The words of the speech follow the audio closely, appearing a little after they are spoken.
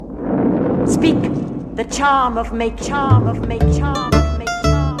Speak the charm of make, charm of make, charm of make,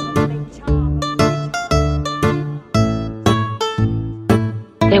 charm of make, charm of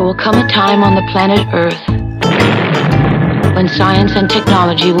make. There will come a time on the planet Earth when science and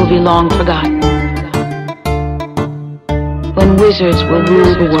technology will be long forgotten. When wizards will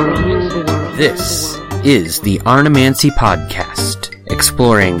rule the world. This is the Arnemancy Podcast,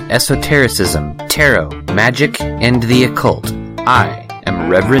 exploring esotericism, tarot, magic, and the occult. I am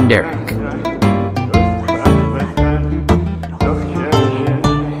Reverend Eric.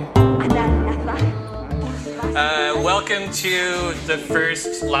 Welcome to the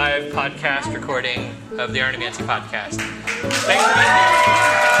first live podcast recording of the Arnemancy Podcast. Thanks for being here.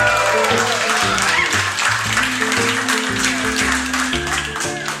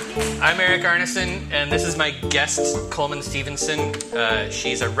 I'm Eric Arneson, and this is my guest, Coleman Stevenson.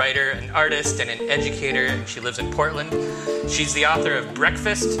 She's a writer, an artist, and an educator, and she lives in Portland. She's the author of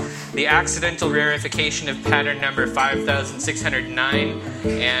Breakfast, The Accidental Rarefication of Pattern Number 5609,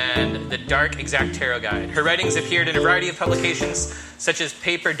 and The Dark Exact Tarot Guide. Her writings appeared in a variety of publications, such as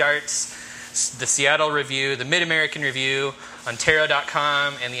Paper Darts, the Seattle Review, the Mid-American Review, on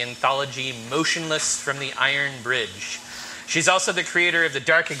Tarot.com, and the anthology Motionless from the Iron Bridge. She's also the creator of the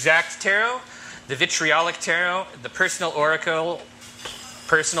Dark Exact Tarot, the Vitriolic Tarot, the Personal Oracle,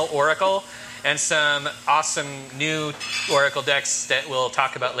 and some awesome new Oracle decks that we'll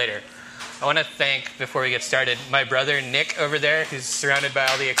talk about later. I want to thank, before we get started, my brother Nick over there, who's surrounded by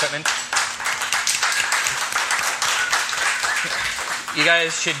all the equipment. You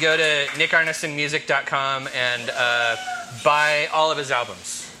guys should go to nickarnesonmusic.com and buy all of his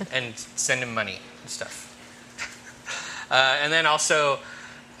albums and send him money and stuff. And then also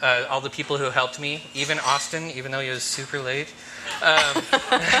all the people who helped me, even Austin, even though he was super late.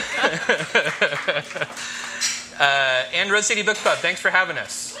 And Rose City Book Club, thanks for having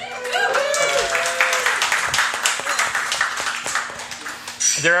us.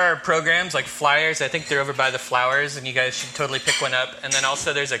 There are programs like flyers. I think they're over by the flowers, and you guys should totally pick one up. And then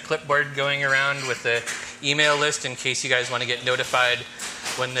also there's a clipboard going around with the email list in case you guys want to get notified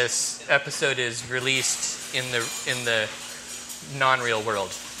when this episode is released in the non-real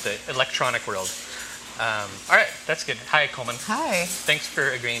world, the electronic world. All right, that's good. Hi, Coleman. Hi. Thanks for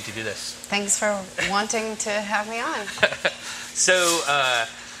agreeing to do this. Thanks for wanting to have me on.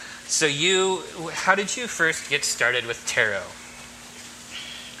 How did you first get started with tarot?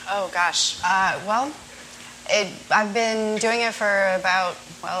 Oh, gosh. I've been doing it for about,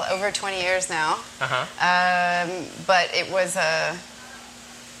 over 20 years now. Uh-huh. But it was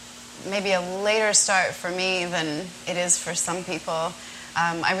maybe a later start for me than it is for some people.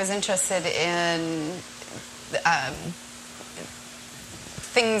 I was interested in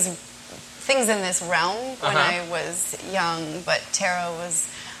things in this realm when I was young, but tarot was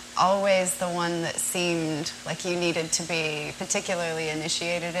always the one that seemed like you needed to be particularly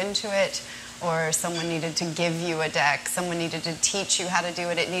initiated into it, or someone needed to give you a deck, someone needed to teach you how to do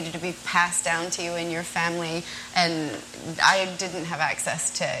it, it needed to be passed down to you in your family, and I didn't have access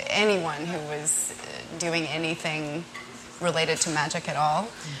to anyone who was doing anything related to magic at all.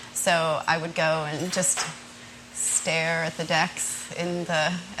 So I would go and just stare at the decks in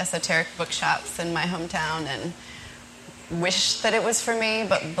the esoteric bookshops in my hometown and wish that it was for me,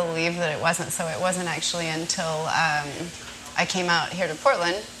 but believe that it wasn't. So it wasn't actually until I came out here to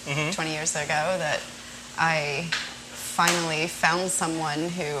Portland 20 years ago that I finally found someone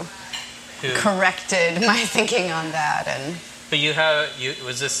who corrected my thinking on that. But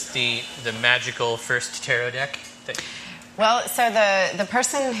was this the magical first tarot deck? Well, so the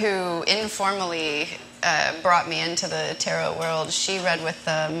person who informally brought me into the tarot world, she read with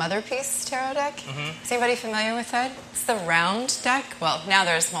the Motherpiece tarot deck. Mm-hmm. Is anybody familiar with that? It's the round deck. Well, now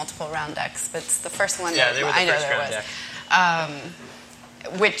there's multiple round decks, but it's the first one that I know there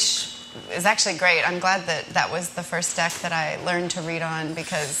was. Which is actually great. I'm glad that was the first deck that I learned to read on,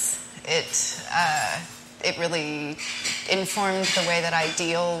 because it really informed the way that I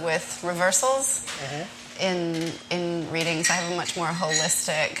deal with reversals. Mm-hmm. In readings. I have a much more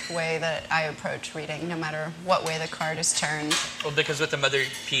holistic way that I approach reading, no matter what way the card is turned. Well, because with the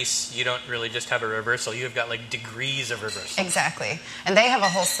Motherpiece, you don't really just have a reversal. You have got degrees of reversal. Exactly. And they have a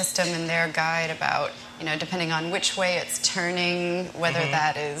whole system in their guide about, depending on which way it's turning, whether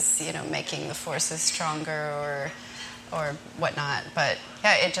that is, making the forces stronger or whatnot. But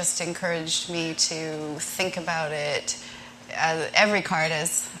yeah, it just encouraged me to think about it, every card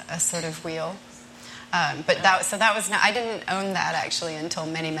as a sort of wheel. That was not, I didn't own that actually until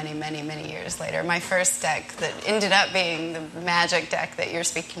many, many, many, many years later. My first deck that ended up being the magic deck that you're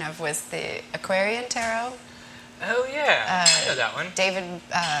speaking of was the Aquarian Tarot. Oh, yeah. I know that one. David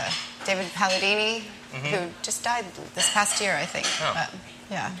Palladini, who just died this past year, I think. Oh.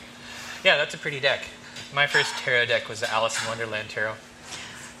 Yeah. Yeah, that's a pretty deck. My first tarot deck was the Alice in Wonderland tarot.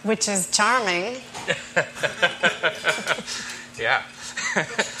 Which is charming. Yeah.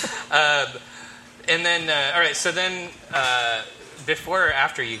 And then, all right, so then before or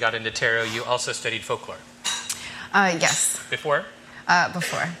after you got into tarot, you also studied folklore? Yes. Before?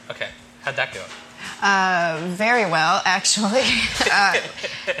 Before. Okay. How'd that go? Very well, actually.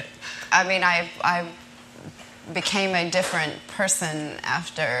 I mean, I became a different person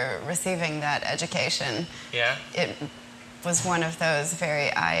after receiving that education. Yeah? It was one of those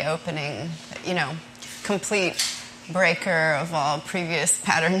very eye-opening, complete breaker of all previous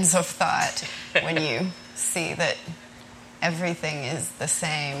patterns of thought when you see that everything is the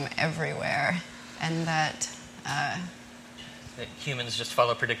same everywhere and that humans just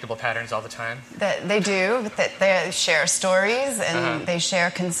follow predictable patterns all the time? That they do, that they share stories and they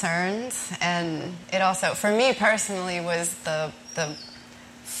share concerns. And it also, for me personally, was the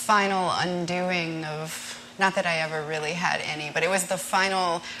final undoing of, not that I ever really had any, but it was the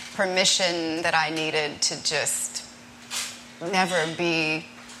final permission that I needed to just never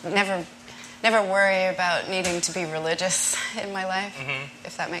worry about needing to be religious in my life,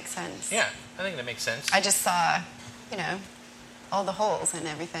 if that makes sense. Yeah, I think that makes sense. I just saw, all the holes and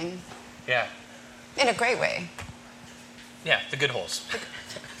everything. Yeah. In a great way. Yeah, the good holes.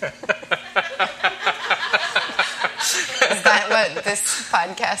 Is that what this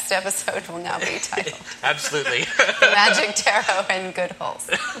podcast episode will now be titled? Absolutely. Magic Tarot and Good Holes.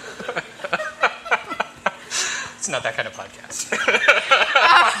 It's not that kind of podcast.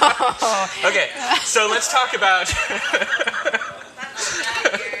 Okay, so let's talk about...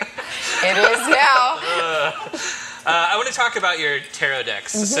 It is now. I want to talk about your tarot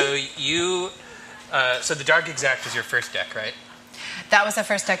decks. So so the Dark Exact was your first deck, right? That was the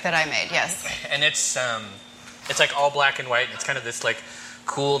first deck that I made, yes. And it's like all black and white, and it's kind of this like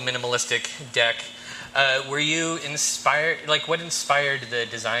cool minimalistic deck. Were you inspired? Like, what inspired the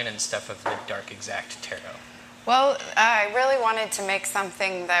design and stuff of the Dark Exact tarot? Well, I really wanted to make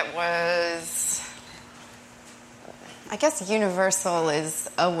something that was, I guess universal is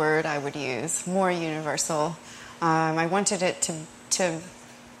a word I would use, more universal. I wanted it to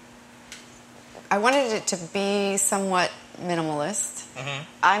be somewhat minimalist.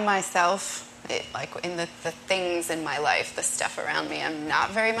 I myself, like in the things in my life, the stuff around me, I'm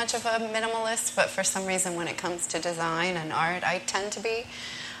not very much of a minimalist, but for some reason when it comes to design and art, I tend to be.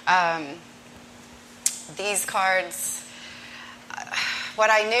 These cards, what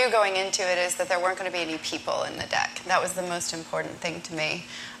I knew going into it is that there weren't going to be any people in the deck. That was the most important thing to me.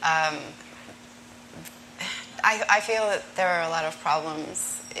 I feel that there are a lot of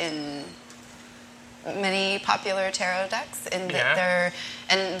problems in many popular tarot decks, in that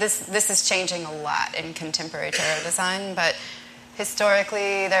and this is changing a lot in contemporary tarot design, but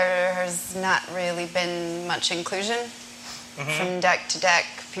historically there has not really been much inclusion. From deck to deck,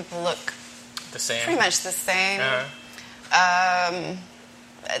 people look the same, pretty much the same.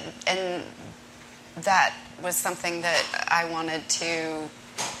 And that was something that I wanted to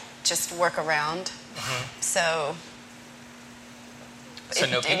just work around. So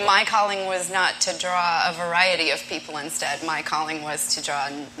no people. My calling was not to draw a variety of people instead. My calling was to draw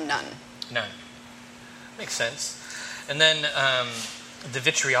none. None. Makes sense. And then the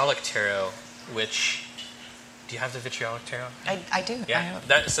Vitriolic Tarot, which... Do you have the Vitriolic Tarot? I do. Yeah.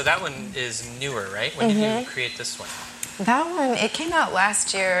 That one is newer, right? When did you create this one? That one, it came out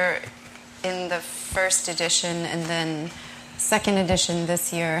last year in the first edition, and then second edition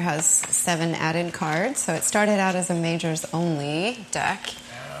this year has 7 added cards. So it started out as a majors only deck.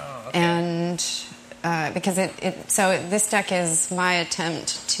 Oh, okay. And because this deck is my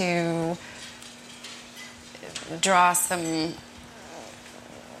attempt to draw some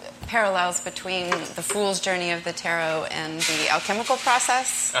parallels between the Fool's Journey of the Tarot and the alchemical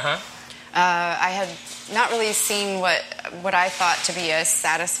process. I had not really seen what I thought to be a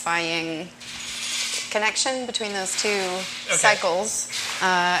satisfying connection between those two cycles,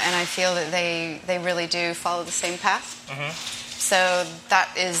 and I feel that they really do follow the same path. So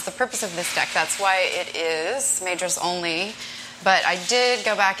that is the purpose of this deck. That's why it is majors only. But I did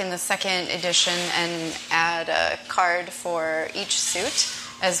go back in the second edition and add a card for each suit,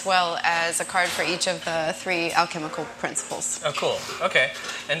 as well as a card for each of the 3 alchemical principles. Oh, cool. Okay.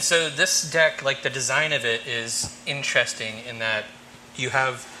 And so this deck, like the design of it is interesting in that you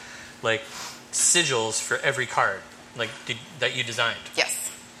have like sigils for every card, like that you designed. Yes.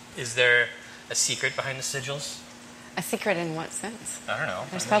 Is there a secret behind the sigils? A secret in what sense? I don't know.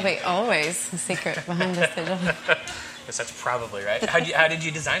 There's probably always a secret behind the sigil. Guess that's probably right. How did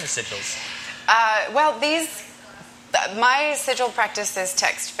you design the sigils? Well, my sigil practice is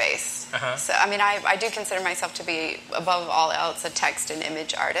text-based. Uh-huh. So, I mean, I do consider myself to be, above all else, a text and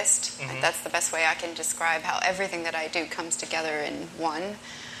image artist. Mm-hmm. That's the best way I can describe how everything that I do comes together in one.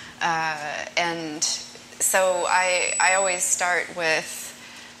 And so I always start with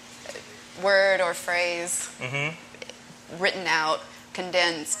word or phrase written out,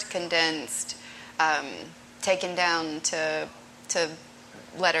 condensed, taken down to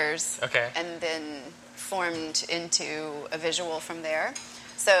letters, and then formed into a visual from there.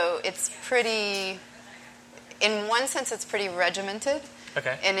 So it's pretty, in one sense it's pretty regimented,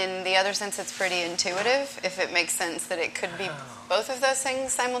 and in the other sense it's pretty intuitive, if it makes sense that it could be both of those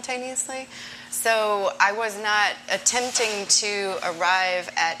things simultaneously. So I was not attempting to arrive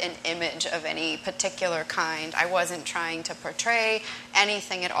at an image of any particular kind. I wasn't trying to portray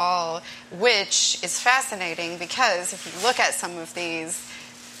anything at all, which is fascinating because if you look at some of these,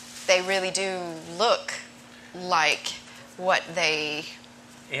 they really do look like what they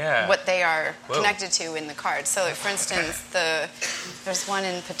are connected to in the card. So, for instance, there's one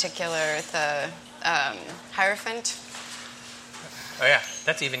in particular, the Hierophant. Oh yeah,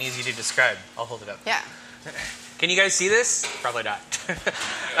 that's even easy to describe. I'll hold it up. Yeah. Can you guys see this? Probably not.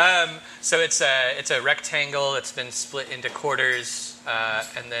 So it's a rectangle. It's been split into quarters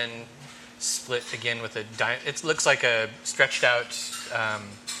and then split again with a it looks like a stretched out,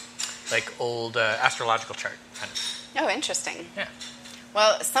 like old astrological chart kind of. Oh, interesting. Yeah.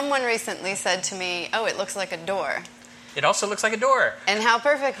 Well, someone recently said to me, "Oh, it looks like a door." It also looks like a door. And how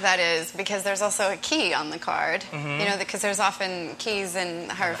perfect that is, because there's also a key on the card. You know, because there's often keys in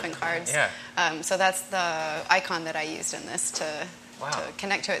Hierophant cards. Yeah. So that's the icon that I used in this to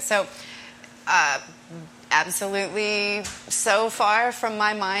connect to it. So, absolutely so far from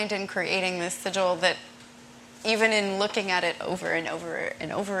my mind in creating this sigil that even in looking at it over and over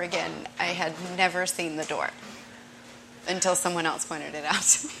and over again, I had never seen the door until someone else pointed it out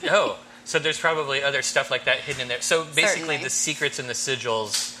to me. Oh. So there's probably other stuff like that hidden in there. So basically Certainly. The secrets in the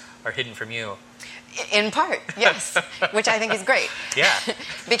sigils are hidden from you. In part, yes, which I think is great. Yeah.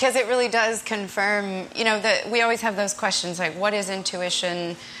 Because it really does confirm, you know, that we always have those questions like, what is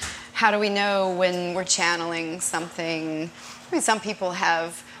intuition? How do we know when we're channeling something? I mean, some people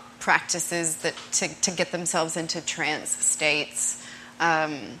have practices that to get themselves into trance states.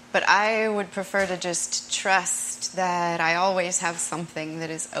 But I would prefer to just trust that I always have something that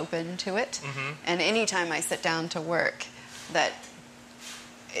is open to it, and anytime I sit down to work, that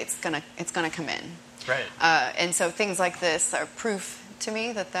it's gonna come in. Right. And so things like this are proof to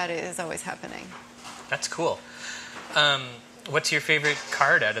me that is always happening. That's cool. What's your favorite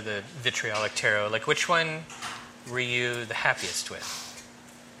card out of the Vitriolic Tarot? Like, which one were you the happiest with?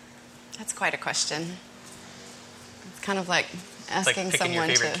 That's quite a question. It's kind of like asking like picking someone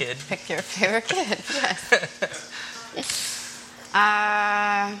your favorite to kid? pick your favorite kid. Yes.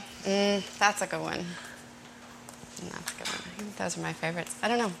 That's a good one. That's a good one. I think those are my favorites. I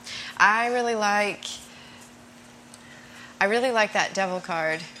don't know. I really like that devil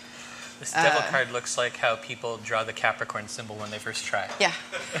card. This devil card looks like how people draw the Capricorn symbol when they first try. Yeah.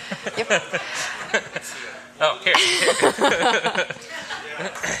 Yep. Oh, here.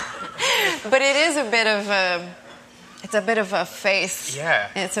 But it is a bit of a... It's a bit of a face. Yeah.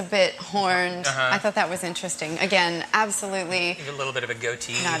 It's a bit horned. I thought that was interesting. Again, absolutely... A little bit of a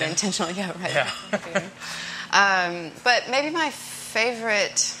goatee. Not even. intentional. Yeah, right. Yeah. But maybe my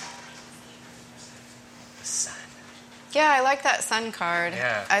favorite... The sun. Yeah, I like that sun card.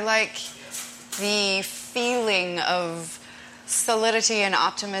 Yeah. I like the feeling of solidity and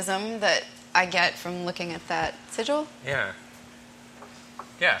optimism that I get from looking at that sigil. Yeah.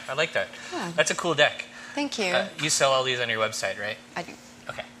 Yeah, I like that. Yeah. That's a cool deck. Thank you. You sell all these on your website, right? I do.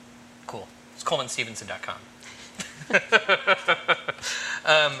 Okay, cool. It's ColemanStevenson.com.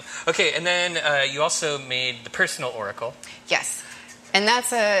 Okay, and then you also made the Personal Oracle. Yes. And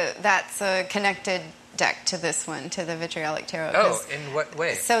that's a connected deck to this one, to the Vitriolic Tarot. Oh, in what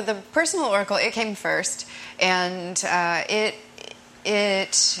way? So the Personal Oracle, it came first, and it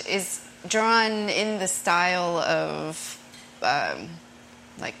is drawn in the style of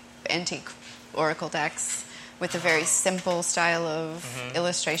like antique oracle decks, with a very simple style of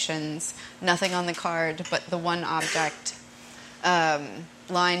illustrations, nothing on the card but the one object,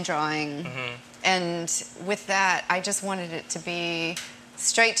 line drawing. And with that, I just wanted it to be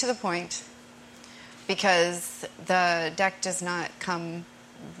straight to the point, because the deck does not come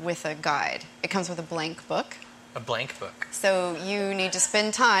with a guide. It comes with a blank book. A blank book. So you need to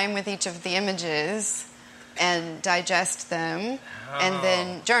spend time with each of the images and digest them, and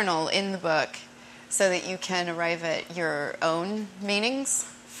then journal in the book so that you can arrive at your own meanings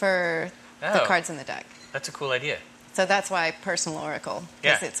for the cards in the deck. That's a cool idea. So that's why Personal Oracle,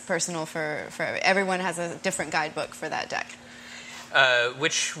 because Yeah. it's personal for everyone has a different guidebook for that deck.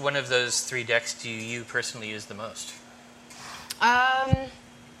 Which one of those 3 decks do you personally use the most?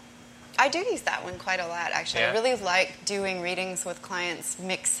 I do use that one quite a lot, actually. Yeah. I really like doing readings with clients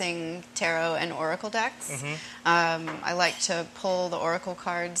mixing tarot and oracle decks. I like to pull the oracle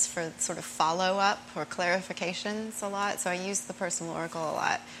cards for sort of follow-up or clarifications a lot, so I use the Personal Oracle a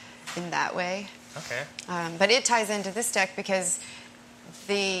lot in that way. Okay. But it ties into this deck because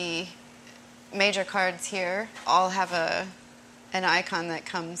the major cards here all have an icon that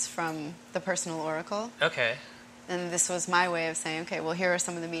comes from the Personal Oracle. Okay. And this was my way of saying, okay, well, here are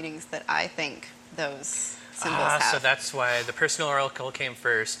some of the meanings that I think those symbols have. So that's why the Personal Oracle came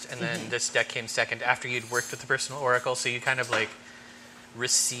first, and then this deck came second after you'd worked with the Personal Oracle. So you kind of like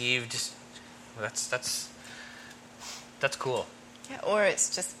received. That's cool. Yeah, or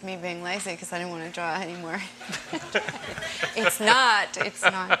it's just me being lazy because I didn't want to draw anymore. It's not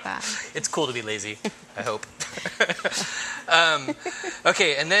that. It's cool to be lazy, I hope.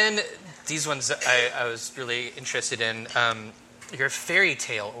 Okay, and then these ones I was really interested in. Your fairy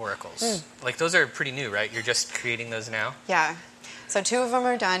tale oracles. Like, those are pretty new, right? You're just creating those now? Yeah. So 2 of them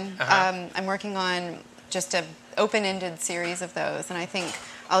are done. I'm working on just an open-ended series of those, and I think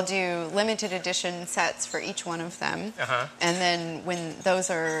I'll do limited edition sets for each one of them. And then when those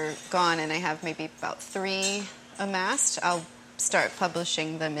are gone and I have maybe about 3 amassed, I'll start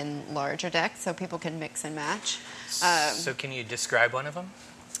publishing them in larger decks so people can mix and match. So can you describe one of them?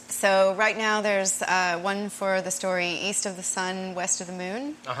 So right now there's one for the story East of the Sun, West of the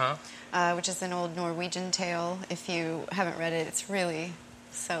Moon, which is an old Norwegian tale. If you haven't read it, it's really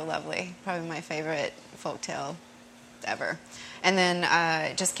so lovely. Probably my favorite folktale ever. And then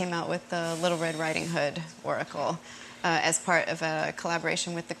it just came out with the Little Red Riding Hood Oracle as part of a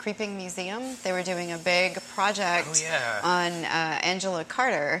collaboration with the Creeping Museum. They were doing a big project on Angela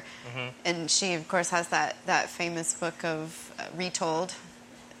Carter, and she, of course, has that famous book of retold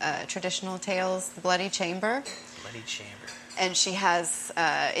traditional tales, The Bloody Chamber. Bloody Chamber. And she has,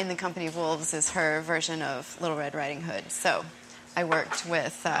 In the Company of Wolves is her version of Little Red Riding Hood. So I worked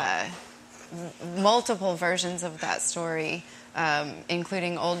with multiple versions of that story,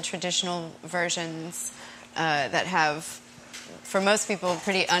 including old traditional versions that have, for most people,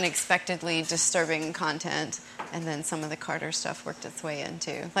 pretty unexpectedly disturbing content, and then some of the Carter stuff worked its way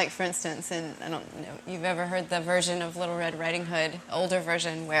into. Like, for instance, I don't know if you've ever heard the version of Little Red Riding Hood, older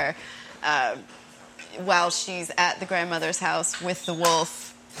version, where while she's at the grandmother's house with the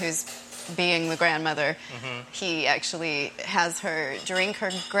wolf, who's being the grandmother, he actually has her drink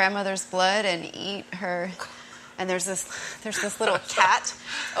her grandmother's blood and eat her. And there's this little cat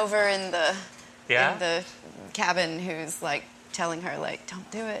over in the cabin who's like telling her, like,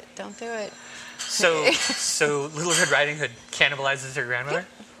 don't do it. So Little Red Riding Hood cannibalizes her grandmother?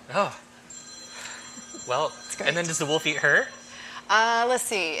 Oh. Well, and then does the wolf eat her? Let's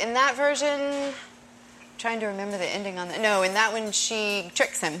see. In that version, trying to remember the ending on that. No, in that one she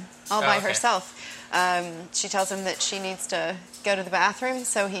tricks him all by herself. She tells him that she needs to go to the bathroom,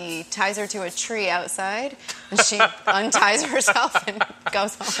 so he ties her to a tree outside, and she unties herself and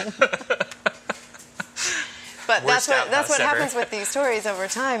goes home. But that's what happens with these stories over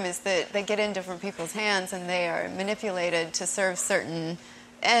time, is that they get in different people's hands and they are manipulated to serve certain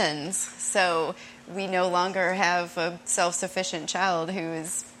ends. So we no longer have a self-sufficient child who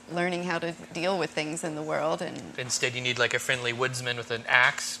is learning how to deal with things in the world. And instead you need like a friendly woodsman with an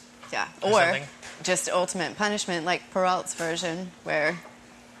axe. Yeah, or just ultimate punishment, like Perrault's version, where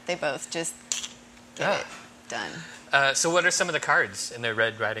they both just get it done. So what are some of the cards in the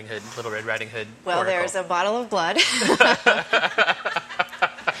Red Riding Hood, Little Red Riding Hood Well, Oracle? There's a bottle of blood.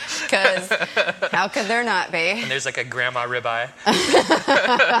 Because how could there not be? And there's like a grandma ribeye.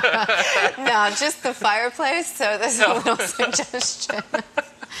 No, just the fireplace, so there's a little suggestion.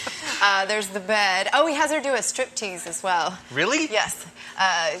 There's the bed. Oh, he has her do a striptease as well. Really? Yes.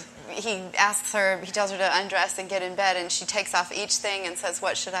 He tells her to undress and get in bed, and she takes off each thing and says,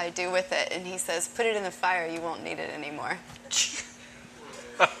 what should I do with it? And he says, put it in the fire, you won't need it anymore.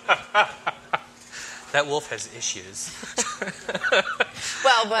 That wolf has issues.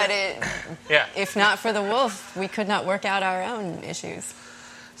 Well, but if not for the wolf, we could not work out our own issues.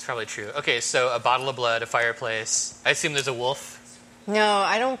 It's probably true. Okay, so a bottle of blood, a fireplace. I assume there's a wolf? No,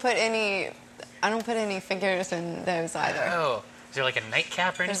 I don't put any figures in those either. Oh. Is there like a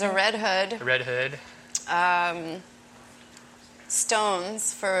nightcap or anything? There's a red hood. A red hood.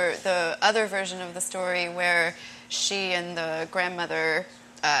 stones for the other version of the story where she and the grandmother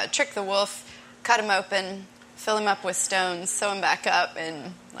trick the wolf, cut him open, fill him up with stones, sew him back up,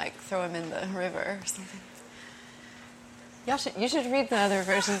 and like throw him in the river or something. You should read the other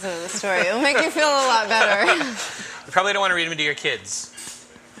versions of the story. It'll make you feel a lot better. You probably don't want to read them to your kids.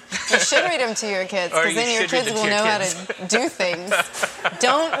 You should read them to your kids, Or because then your kids will know how to do things.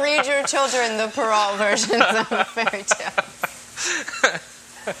 Don't read your children the Perrault versions of a fairy tale.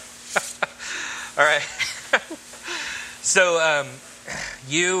 All right. So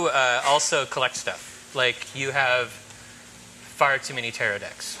you also collect stuff. Like, you have far too many tarot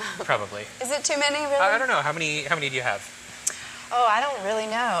decks, probably. Is it too many, really? I don't know. How many do you have? Oh, I don't really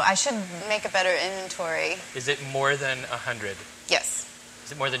know. I should make a better inventory. Is it more than 100? Yes.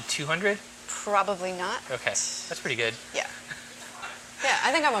 Is it more than 200? Probably not. Okay, that's pretty good. Yeah. Yeah,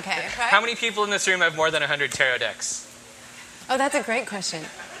 I think I'm okay. Right? How many people in this room have more than 100 tarot decks? Oh, that's a great question.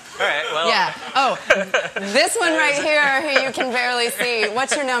 All right, well... Yeah. Oh, this one right here who you can barely see.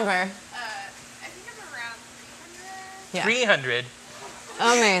 What's your number? I think I'm around 300. Yeah. 300?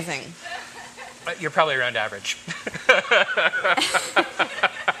 Amazing. You're probably around average.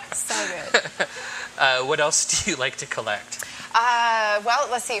 So good. What else do you like to collect? Well,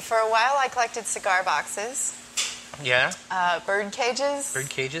 let's see. For a while, I collected cigar boxes, Yeah? bird cages. Bird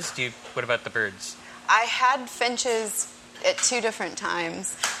cages? What about the birds? I had finches at 2 different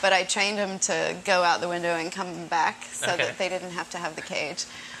times, but I trained them to go out the window and come back so Okay. that they didn't have to have the cage.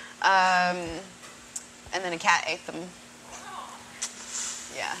 And then a cat ate them.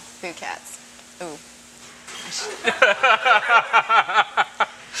 Yeah, boo cats. Ooh.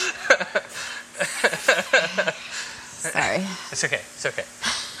 Sorry. It's okay. It's okay.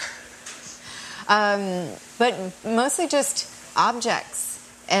 But mostly just objects,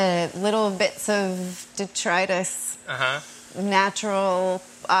 little bits of detritus, natural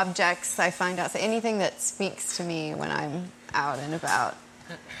objects I find out. So anything that speaks to me when I'm out and about.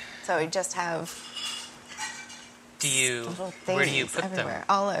 So we just have little things where do you put everywhere, them?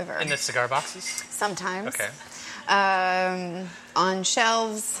 all over. In the cigar boxes? Sometimes. Okay. On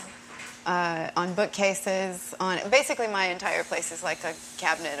shelves, on bookcases, on basically my entire place is like a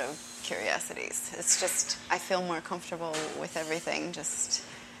cabinet of curiosities. It's just, I feel more comfortable with everything just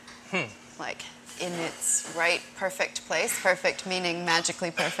like in its right perfect place. Perfect meaning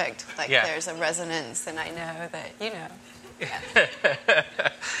magically perfect. Like there's a resonance and I know that, you know. Yeah.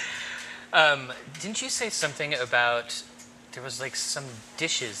 Didn't you say something about there was like some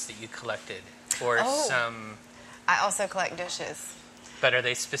dishes that you collected or some? I also collect dishes. But are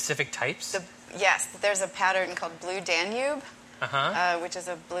they specific types? Yes, there's a pattern called Blue Danube, which is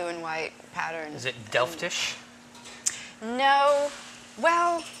a blue and white pattern. Is it Delftish? No.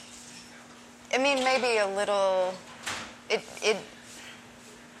 Well, I mean, maybe a little. I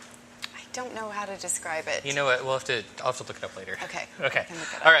don't know how to describe it. You know what? I'll have to look it up later. Okay. Okay. I can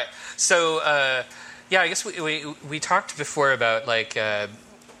look it up. All right. So, I guess we talked before about like the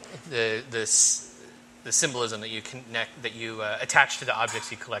symbolism that you connect, that you attach to the objects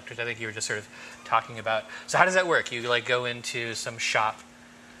you collect, which I think you were just sort of talking about. So how does that work? You like go into some shop.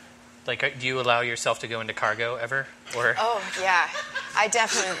 Like, do you allow yourself to go into Cargo ever? Or Oh yeah, I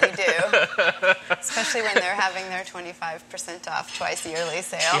definitely do. Especially when they're having their 25% off twice yearly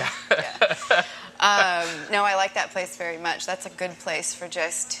sale. Yeah. No, I like that place very much. That's a good place for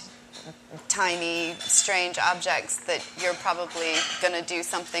just tiny, strange objects that you're probably going to do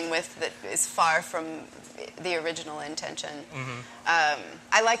something with that is far from the original intention.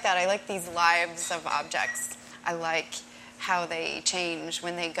 I like that. I like these lives of objects. I like how they change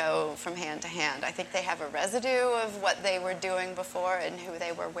when they go from hand to hand. I think they have a residue of what they were doing before and who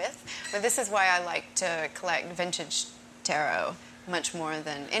they were with. But this is why I like to collect vintage tarot much more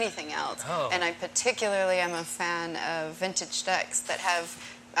than anything else. And I particularly am a fan of vintage decks that have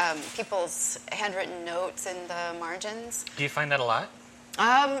people's handwritten notes in the margins. do you find that a lot?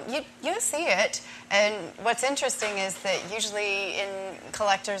 You see it, and what's interesting is that usually in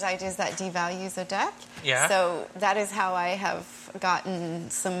collectors' ideas that devalues a deck. Yeah. So that is how I have gotten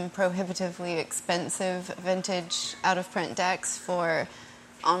some prohibitively expensive vintage out-of-print decks for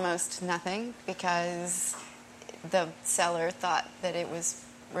almost nothing because the seller thought that it was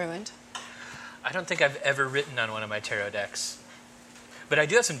ruined. I don't think I've ever written on one of my tarot decks, but I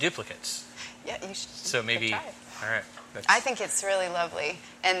do have some duplicates. Yeah, you should. So maybe. Try it. All right. I think it's really lovely,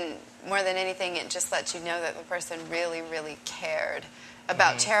 and more than anything, it just lets you know that the person really, really cared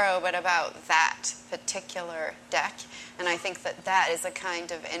about tarot, but about that particular deck. And I think that that is a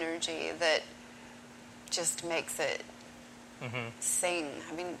kind of energy that just makes it sing.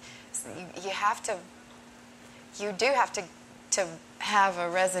 I mean, you do have to to have a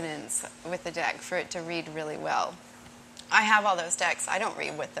resonance with the deck for it to read really well. I have all those decks. I don't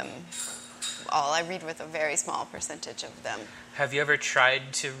read with them all. I read with a very small percentage of them. Have you ever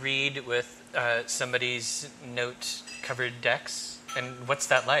tried to read with somebody's note-covered decks? And what's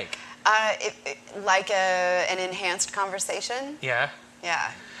that like? Like an enhanced conversation. Yeah?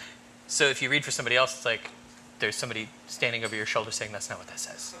 Yeah. So if you read for somebody else, it's like there's somebody standing over your shoulder saying, that's not what that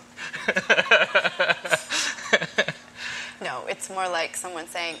says. No, it's more like someone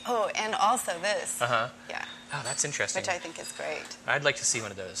saying, oh, and also this. Uh-huh. Yeah. Oh, that's interesting. Which I think is great. I'd like to see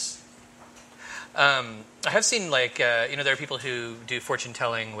one of those. I have seen, like, there are people who do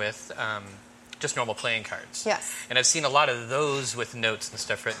fortune-telling with just normal playing cards. Yes. And I've seen a lot of those with notes and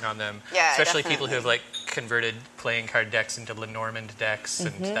stuff written on them. Yeah, especially people who definitely. have, like, converted playing card decks into Lenormand decks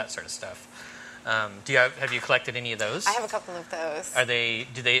and that sort of stuff. Have you collected any of those? I have a couple of those.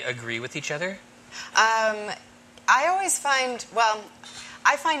 Do they agree with each other? I always find,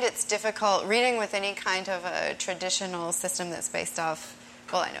 I find it's difficult reading with any kind of a traditional system that's based off,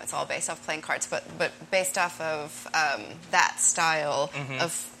 well, I know it's all based off playing cards, but based off of that style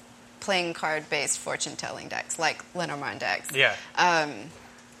of playing card-based fortune-telling decks, like Lenormand decks. Yeah.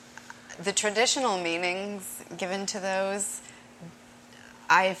 The traditional meanings given to those,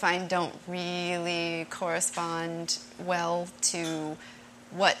 I find, don't really correspond well to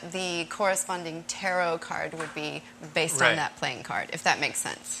what the corresponding tarot card would be based Right. on that playing card, if that makes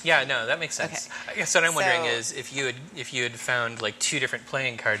sense. Yeah, no, that makes sense. Okay. I guess what I'm wondering So- is if you had found like two different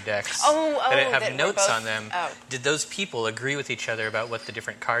playing card decks that have were notes both- on them, oh. did those people agree with each other about what the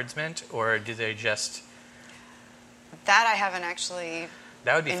different cards meant, or do they just? That I haven't actually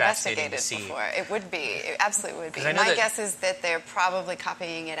That would be fascinating investigated to see. before. It would be. It absolutely would be. 'Cause I know My that- guess is that they're probably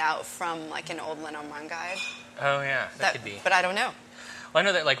copying it out from like an old Lenormand guide. Oh yeah, that could be. But I don't know. Well, I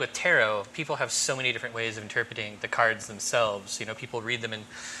know that like with tarot, people have so many different ways of interpreting the cards themselves. You know, people read them in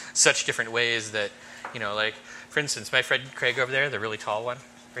such different ways that, like, for instance, my friend Craig over there, the really tall one.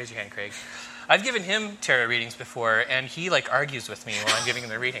 Raise your hand, Craig. I've given him tarot readings before, and he, like, argues with me while I'm giving him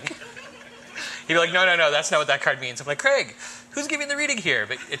the reading. He'd be like, no, that's not what that card means. I'm like, Craig, who's giving the reading here?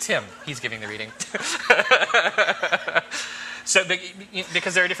 But it's him. He's giving the reading. So,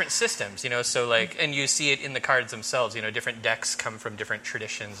 because there are different systems, so like, and you see it in the cards themselves, different decks come from different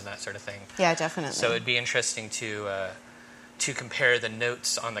traditions and that sort of thing. Yeah, definitely. So it'd be interesting to compare the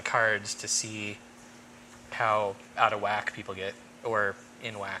notes on the cards to see how out of whack people get, or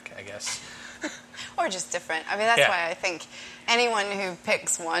in whack, I guess. Or just different. I mean, that's Yeah. why I think anyone who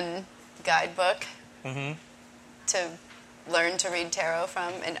picks one guidebook to learn to read tarot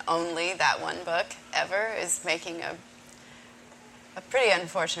from, and only that one book ever, is making a pretty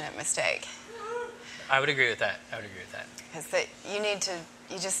unfortunate mistake. I would agree with that. Because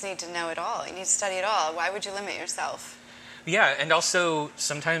you just need to know it all. You need to study it all. Why would you limit yourself? Yeah, and also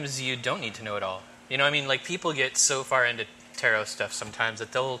sometimes you don't need to know it all. Like people get so far into tarot stuff sometimes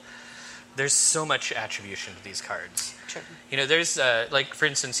that there's so much attribution to these cards. True. There's, like, for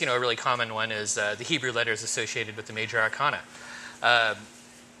instance, a really common one is the Hebrew letters associated with the major arcana.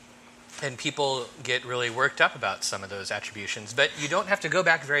 And people get really worked up about some of those attributions. But you don't have to go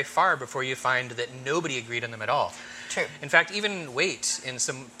back very far before you find that nobody agreed on them at all. True. In fact, even Waite, in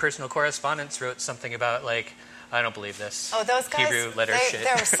some personal correspondence, wrote something about, like, I don't believe this. Oh, those guys, Hebrew letter shit.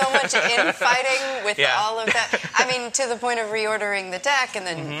 there was so much infighting with Yeah. all of that. I mean, to the point of reordering the deck and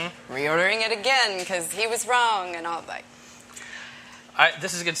then reordering it again because he was wrong and all that.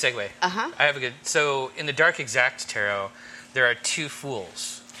 This is a good segue. Uh-huh. So, in the Dark Exact Tarot, there are two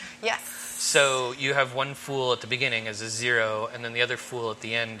fools. Yes. So you have one fool at the beginning as a 0, and then the other fool at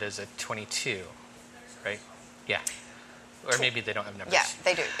the end as a 22, right? Yeah. Or maybe they don't have numbers. Yeah,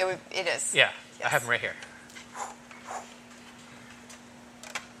 they do. It is. Yeah, Yes. I have them right here.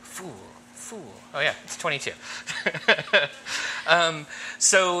 Fool. Oh yeah, it's 22.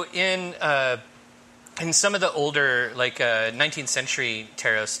 So in some of the older, like 19th century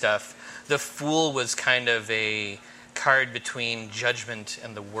tarot stuff, the fool was kind of a card between judgment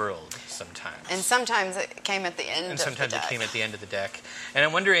and the world sometimes. And sometimes it came at the end And of the sometimes deck. it came at the end of the deck. And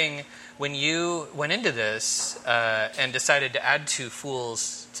I'm wondering, when you went into this and decided to add two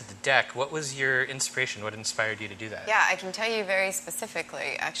fools to the deck, what was your inspiration? What inspired you to do that? Yeah, I can tell you very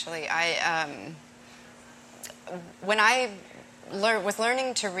specifically, actually. When I was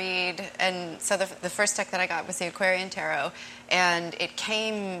learning to read, and so the first deck that I got was the Aquarian Tarot, and it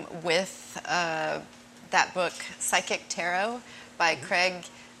came with that book, Psychic Tarot, by Craig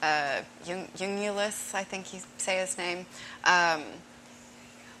Jungulus, I think you say his name.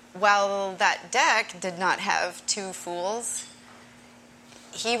 While that deck did not have two fools,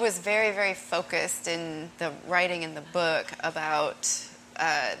 he was very, very focused in the writing in the book about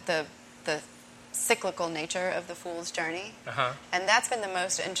the cyclical nature of the Fool's Journey. And that's been the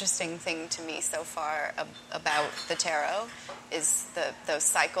most interesting thing to me so far about the tarot, is those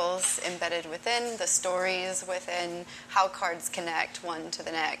cycles embedded within, the stories within, how cards connect one to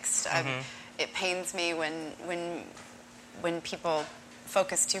the next. It pains me when people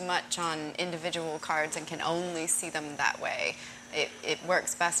focus too much on individual cards and can only see them that way. It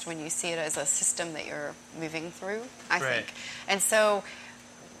works best when you see it as a system that you're moving through, I think. And so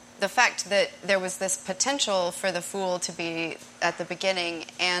the fact that there was this potential for the Fool to be at the beginning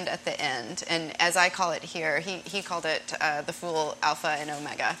and at the end, and as I call it here, he called it the Fool Alpha and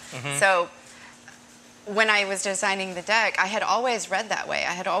Omega. So when I was designing the deck, I had always read that way.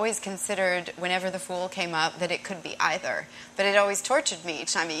 I had always considered whenever the Fool came up that it could be either. But it always tortured me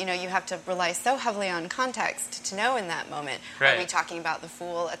each time. You know, you have to rely so heavily on context to know in that moment. Are we talking about the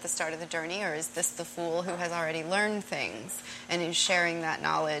Fool at the start of the journey, or is this the Fool who has already learned things and is sharing that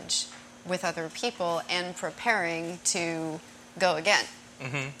knowledge with other people and preparing to go again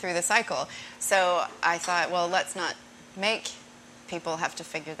through the cycle? So I thought, well, let's not make people have to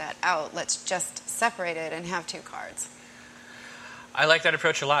figure that out. Let's just separate it and have two cards. I like that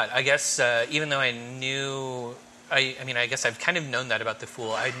approach a lot. I guess even though I knew, I mean, I guess I've kind of known that about the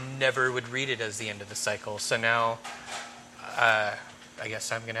Fool, I never would read it as the end of the cycle. So now I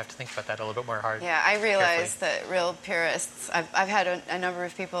guess I'm going to have to think about that a little bit more hard. Yeah, I realize that real purists, I've had a number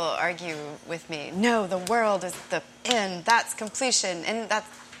of people argue with me, no, the world is the end, that's completion, and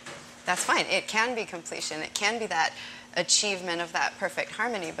that's fine. It can be completion. It can be that achievement of that perfect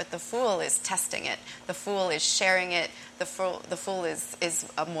harmony, but the Fool is testing it. The Fool is sharing it. The Fool is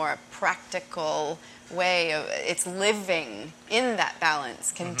a more practical way of, it's living in that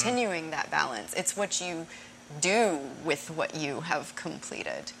balance, continuing that balance. It's what you do with what you have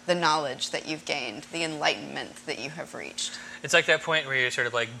completed, the knowledge that you've gained, the enlightenment that you have reached. It's like that point where you're sort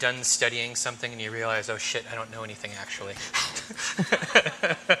of like done studying something and you realize, oh shit, I don't know anything actually.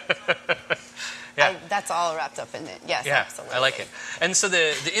 Yeah. That's all wrapped up in it. Yes, yeah, absolutely. I like it. And so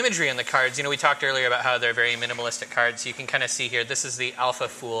the imagery on the cards, you know, we talked earlier about how they're very minimalistic cards. You can kind of see here, this is the Alpha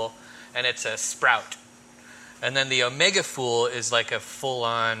Fool, and it's a sprout. And then the Omega Fool is like a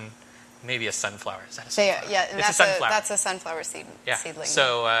full-on, maybe a sunflower. Is that a sunflower? Yeah, and it's a sunflower. That's a sunflower seedling.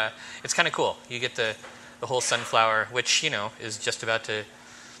 So it's kind of cool. You get the whole sunflower, which, you know, is just about to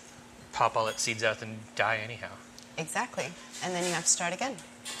pop all its seeds out and die anyhow. Exactly. And then you have to start again.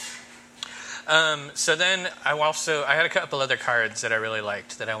 So then I had a couple other cards that I really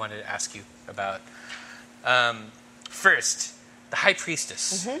liked that I wanted to ask you about. First, the High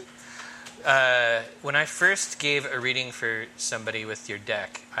Priestess. When I first gave a reading for somebody with your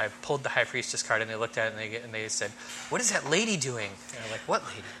deck, I pulled the High Priestess card and they looked at it and they said, "What is that lady doing?" And I'm like, "What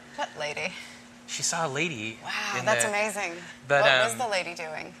lady?" What lady? She saw a lady. Wow, that's amazing. But, what was the lady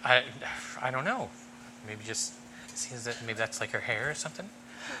doing? I don't know. Maybe just seems that maybe that's like her hair or something.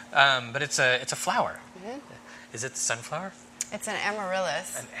 But it's a flower. Is it the sunflower? It's an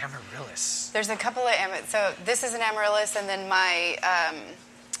amaryllis. An amaryllis. There's a couple of so this is an amaryllis, and then my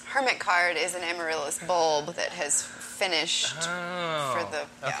hermit card is an amaryllis bulb that has finished for the.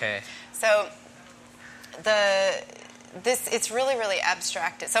 Yeah. Okay. So it's really, really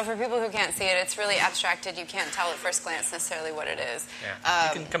abstracted. So for people who can't see it, it's really abstracted. You can't tell at first glance necessarily what it is. Yeah.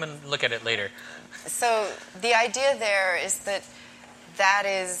 You can come and look at it later. So the idea there is that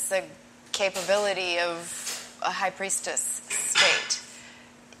is a capability of a High Priestess state.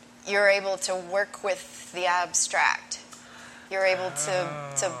 You're able to work with the abstract. You're able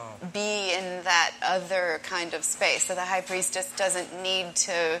to be in that other kind of space. So the High Priestess doesn't need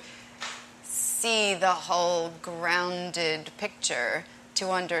to see the whole grounded picture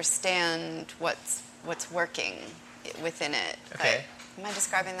to understand what's working within it. Okay. Am I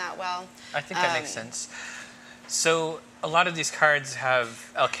describing that well? I think that makes sense. So a lot of these cards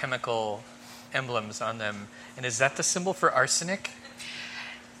have alchemical emblems on them. And is that the symbol for arsenic?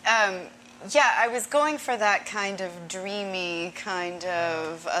 Yeah, I was going for that kind of dreamy, kind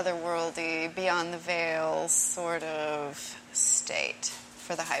of otherworldly, beyond the veil sort of state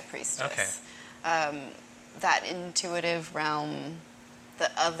for the High Priestess. Okay. That intuitive realm,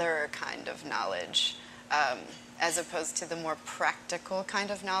 the other kind of knowledge, as opposed to the more practical kind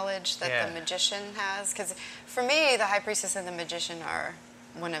of knowledge that the magician has. Because for me, the High Priestess and the magician are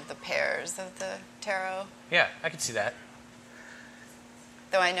one of the pairs of the tarot. Yeah, I can see that.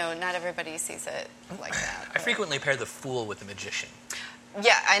 Though I know not everybody sees it like that. I frequently pair the Fool with the magician.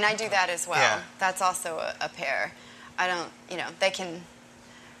 Yeah, and I do that as well. Yeah. That's also a pair. I don't, they can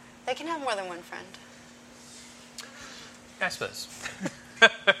have more than one friend. I suppose.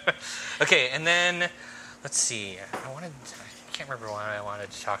 Okay, and then let's see. I can't remember why I wanted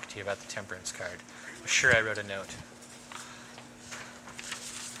to talk to you about the Temperance card. I'm sure I wrote a note.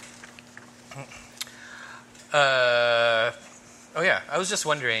 Oh yeah, I was just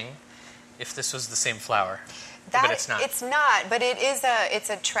wondering if this was the same flower, but it's not. It's not, but it's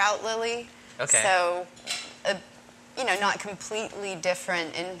a trout lily. Okay. So, not completely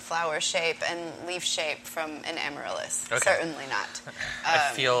different in flower shape and leaf shape from an amaryllis. Okay. Certainly not.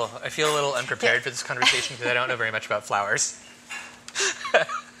 I feel a little unprepared for this conversation because I don't know very much about flowers.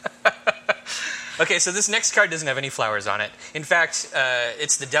 Okay, so this next card doesn't have any flowers on it. In fact,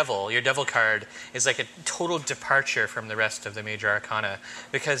 it's the Devil. Your Devil card is like a total departure from the rest of the major arcana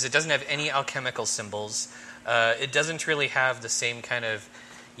because it doesn't have any alchemical symbols. It doesn't really have the same kind of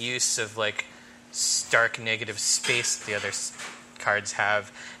use of like stark negative space that the other cards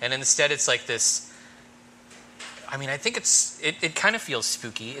have. And instead it's like this... I mean, I think it kind of feels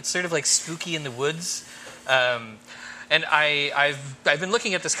spooky. It's sort of like Spooky in the Woods. And I've been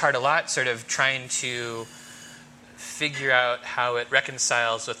looking at this card a lot, sort of trying to figure out how it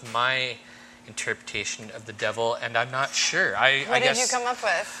reconciles with my interpretation of the Devil, and I'm not sure. What did you come up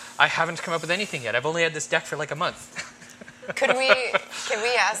with? I haven't come up with anything yet. I've only had this deck for like a month. Can we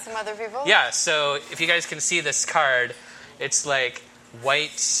ask some other people? Yeah, so if you guys can see this card, it's like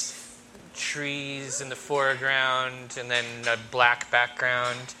white trees in the foreground and then a black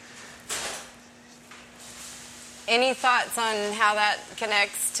background. Any thoughts on how that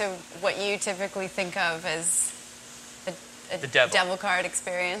connects to what you typically think of as a devil card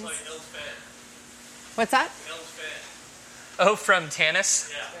experience? Like Hell's Bed. What's that? Hell's Bed. Oh, from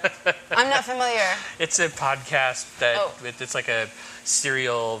Tanis? Yeah. I'm not familiar. It's a podcast it's like a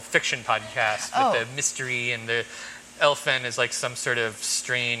serial fiction podcast with the mystery, and the Elfen is like some sort of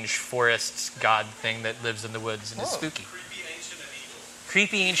strange forest god thing that lives in the woods and is spooky. Creepy, ancient, and evil.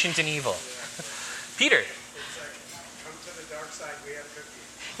 Creepy, ancient, and evil. Peter. It's like, come to the dark side, we have cookies.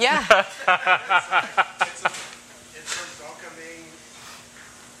 Yeah. It's a welcoming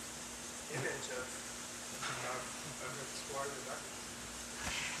image of exploring the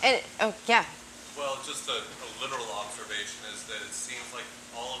darkness. Yeah. Well, just a literal observation is that it seems like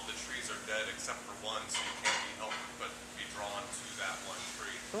all of the trees are dead except for one, so you can't be helped but be drawn to that one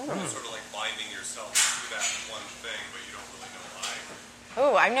tree. It's sort of like binding yourself to that one thing, but you don't really know why.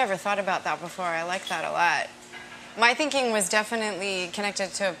 Oh, I've never thought about that before. I like that a lot. My thinking was definitely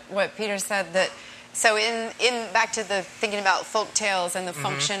connected to what Peter said, that so in back to the thinking about folk tales and the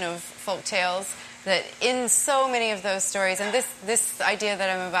function of folk tales, that in so many of those stories, and this idea that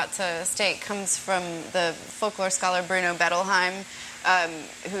I'm about to state comes from the folklore scholar Bruno Bettelheim,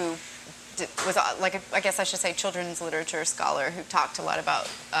 who was I guess I should say children's literature scholar who talked a lot about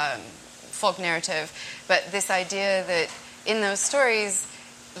folk narrative. But this idea that in those stories,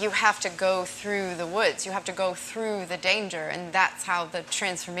 you have to go through the woods, you have to go through the danger, and that's how the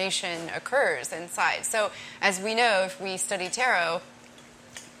transformation occurs inside. So, as we know, if we study tarot,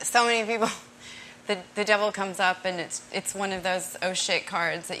 so many people, the devil comes up, and it's one of those oh shit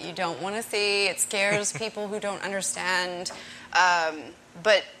cards that you don't want to see. It scares people who don't understand.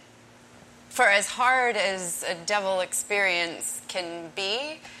 But for as hard as a devil experience can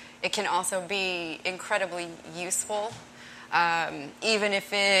be, it can also be incredibly useful. Even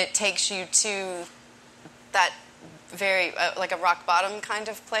if it takes you to that very like a rock bottom kind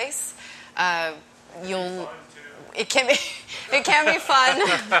of place, it can be fun.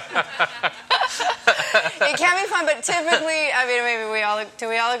 It can be fun, but typically, I mean, maybe we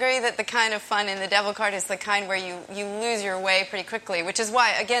all agree that the kind of fun in the devil card is the kind where you lose your way pretty quickly, which is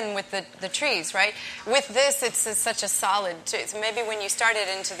why, again, with the trees, right? With this, it's such a solid tree. So maybe when you started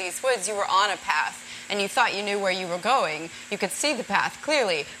into these woods, you were on a path, and you thought you knew where you were going. You could see the path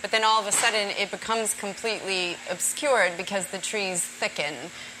clearly, but then all of a sudden, it becomes completely obscured because the trees thicken.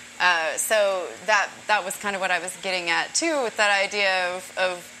 So that was kind of what I was getting at too, with that idea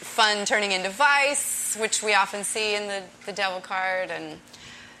of fun turning into vice, which we often see in the devil card, and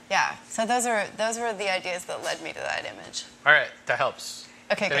yeah. So those were the ideas that led me to that image. All right, that helps.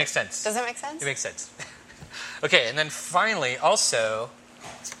 Okay, that makes sense. Does that make sense? It makes sense. Okay, and then finally, also.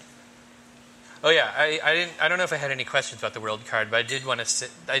 Oh yeah, I don't know if I had any questions about the world card, but I did want to.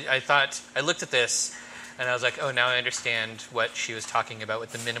 I thought I looked at this. And I was like, oh, now I understand what she was talking about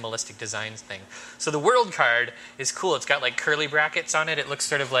with the minimalistic designs thing. So the world card is cool. It's got like curly brackets on it. It looks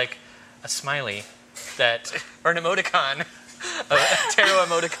sort of like a smiley or an emoticon, a tarot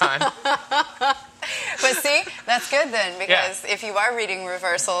emoticon. But see, that's good then, because if you are reading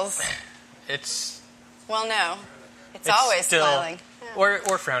reversals, well, no, it's always still, smiling. Yeah.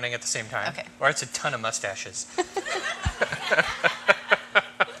 Or frowning at the same time. Okay. Or it's a ton of mustaches.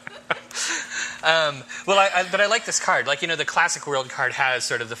 Well, but I like this card. Like, the classic world card has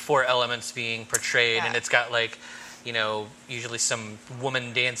sort of the 4 elements being portrayed, and it's got like, usually some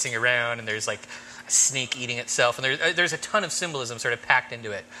woman dancing around, and there's like a snake eating itself, and there's a ton of symbolism sort of packed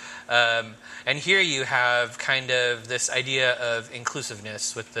into it. And here you have kind of this idea of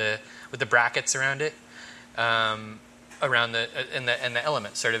inclusiveness with the brackets around it, around and the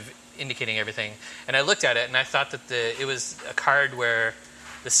elements sort of indicating everything. And I looked at it and I thought that it was a card where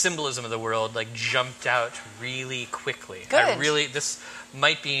the symbolism of the world like jumped out really quickly. Good. This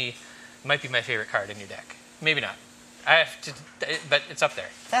might be my favorite card in your deck. Maybe not. I have to, but it's up there.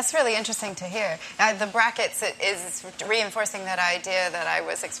 That's really interesting to hear. The brackets is reinforcing that idea that I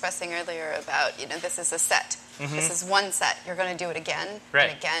was expressing earlier about, this is a set. Mm-hmm. This is one set. You're going to do it again, right,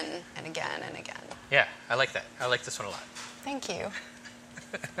 and again, and again, and again. Yeah, I like that. I like this one a lot. Thank you.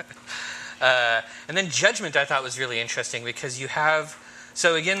 And then Judgment I thought was really interesting because you have...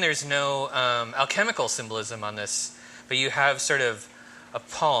 So again, there's no alchemical symbolism on this, but you have sort of a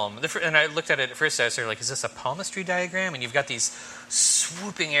palm. And I looked at it at first, I was sort of like, is this a palmistry diagram? And you've got these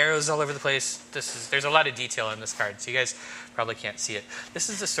swooping arrows all over the place. There's a lot of detail on this card, so you guys probably can't see it. This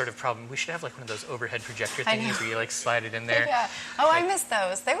is the sort of problem. We should have like one of those overhead projector things where you like slide it in there. Yeah. Oh, I missed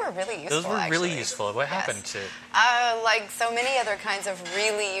those. They were really useful, Those were really useful. What happened to... like so many other kinds of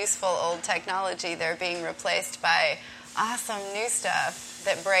really useful old technology, they're being replaced by awesome new stuff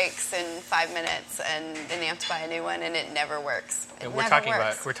that breaks in 5 minutes, and then you have to buy a new one, and it never works. We're talking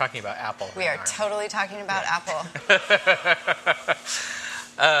about Apple. We are totally talking about Apple.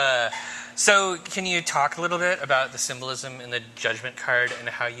 So can you talk a little bit about the symbolism in the Judgment card and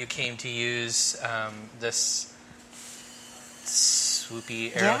how you came to use this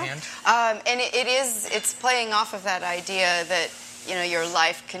swoopy arrow hand? And it's playing off of that idea that, your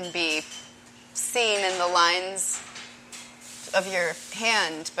life can be seen in the lines of your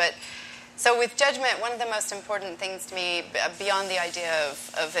hand. But so with Judgment, one of the most important things to me, beyond the idea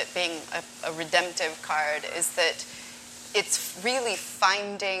of it being a redemptive card, is that it's really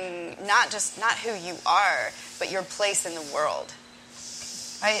finding not who you are, but your place in the world.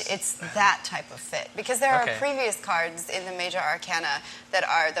 Right? It's that type of fit. Because there are previous cards in the major arcana that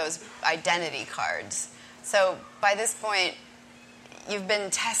are those identity cards. So by this point, you've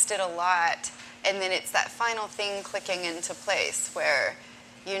been tested a lot, and then it's that final thing clicking into place where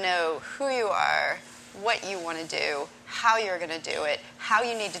you know who you are, what you want to do, how you're going to do it, how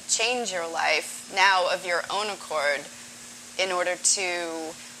you need to change your life now of your own accord in order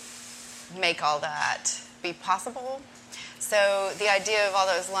to make all that be possible. So the idea of all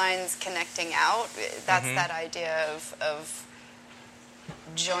those lines connecting out, that's that idea of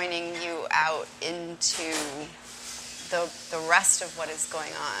joining you out into the rest of what is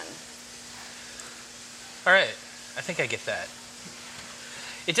going on. All right. I think I get that.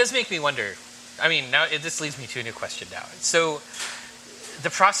 It does make me wonder. I mean, this leads me to a new question now. So the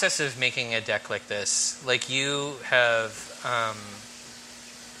process of making a deck like this, like you have...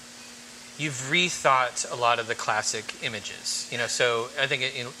 you've rethought a lot of the classic images, so I think,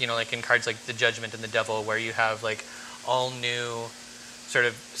 like in cards like the Judgment and the Devil, where you have like all new sort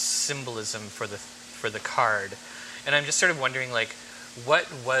of symbolism for the card. And I'm just sort of wondering, like, what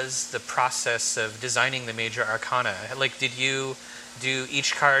was the process of designing the major arcana? Like, did you do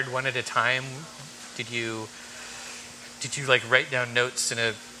each card one at a time? Did you like write down notes in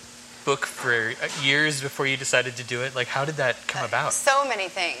a book for years before you decided to do it? Like, how did that come about? So many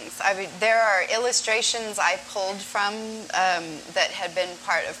things. I mean, there are illustrations I pulled from that had been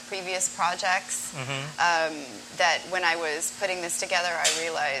part of previous projects. That when I was putting this together, I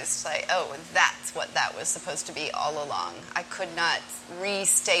realized, like, oh, that's what that was supposed to be all along. I could not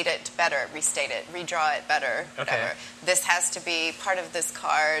redraw it better, whatever. This has to be part of this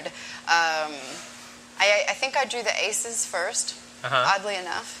card. I think I drew the aces first, oddly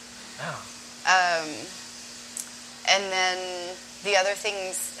enough. Oh. And then the other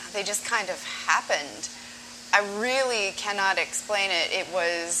things, they just kind of happened. I really cannot explain it. It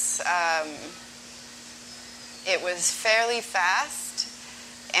was fairly fast,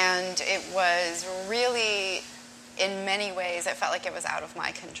 and it was really, in many ways, it felt like it was out of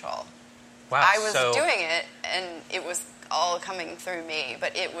my control. Wow. I was doing it, and it was all coming through me,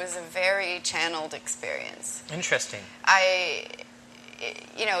 but it was a very channeled experience. Interesting.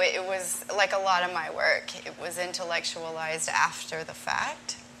 It was like a lot of my work. It was intellectualized after the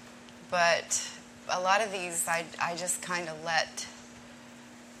fact, but a lot of these I just kind of let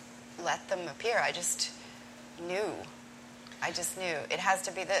them appear. I just knew. It has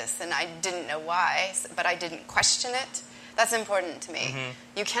to be this, and I didn't know why, but I didn't question it. That's important to me.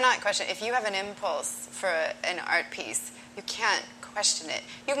 You cannot question. If you have an impulse for an art piece, you can't question it.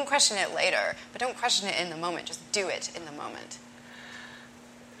 You can question it later, but don't question it in the moment. Just do it in the moment.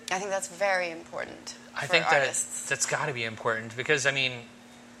 I think that's very important for artists. That's got to be important because, I mean,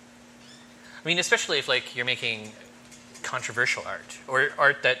 especially if, like, you're making controversial art or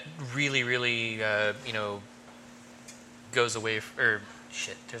art that really, really, goes away,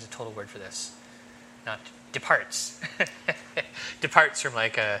 there's a total word for this. Not departs. Departs from,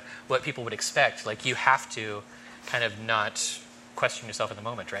 like, what people would expect. Like, you have to kind of not question yourself in the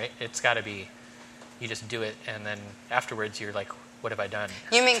moment, right? It's got to be, you just do it, and then afterwards you're like, what have I done?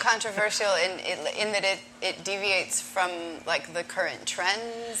 You mean controversial in that it deviates from, like, the current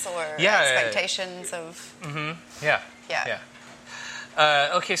trends or expectations of... Mm-hmm. Yeah.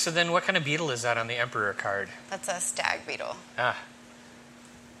 Okay, so then what kind of beetle is that on the Emperor card? That's a stag beetle. I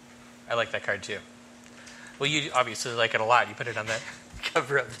like that card too. Well, you obviously like it a lot. You put it on the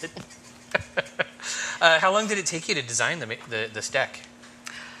cover of it. How long did it take you to design this deck?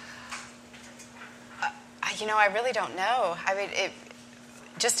 I really don't know. I mean,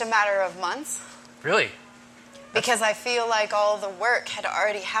 just a matter of months. Really? Because I feel like all the work had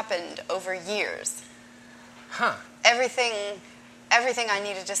already happened over years. Huh. Everything I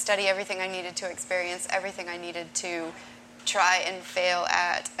needed to study, everything I needed to experience, everything I needed to try and fail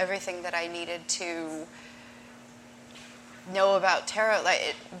at, everything that I needed to know about tarot,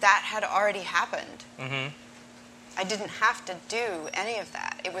 that had already happened. Mm-hmm. I didn't have to do any of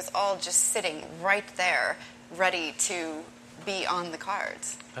that. It was all just sitting right there, ready to be on the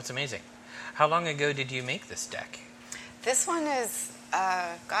cards. That's amazing. How long ago did you make this deck? This one is,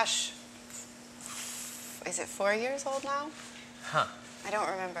 is it 4 years old now? Huh. I don't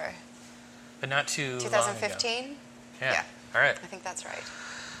remember. But not too 2015? long ago. Yeah. All right. I think that's right.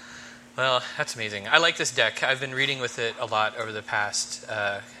 Well, that's amazing. I like this deck. I've been reading with it a lot over the past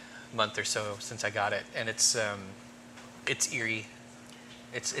month or so since I got it, and it's eerie.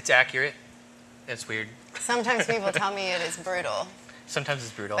 It's accurate. It's weird. Sometimes people tell me it is brutal. Sometimes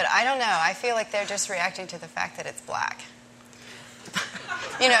it's brutal. But I don't know. I feel like they're just reacting to the fact that it's black.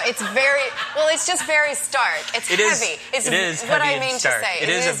 It's just very stark. It's heavy. It is what heavy I mean and stark. to say. It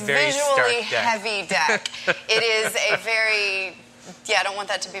is a very visually stark deck. heavy deck. It is a very, I don't want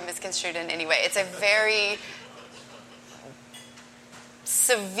that to be misconstrued in any way. It's a very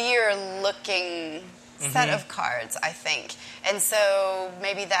severe looking set of cards, I think. And so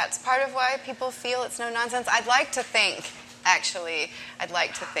maybe that's part of why people feel it's no nonsense. I'd like to think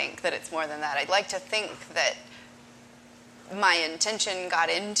that it's more than that. I'd like to think that my intention got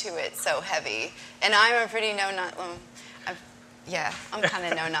into it so heavy. And I'm a pretty I'm kind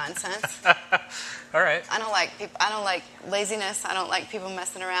of no nonsense. All right. I don't like laziness. I don't like people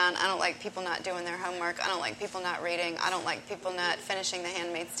messing around. I don't like people not doing their homework. I don't like people not reading. I don't like people not finishing The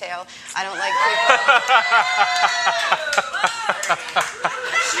Handmaid's Tale. I don't like people...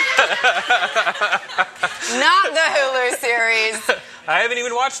 Not the Hulu series. I haven't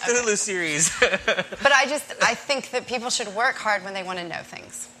even watched the Hulu series. But I think that people should work hard when they want to know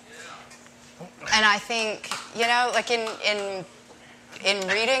things. And I think, like in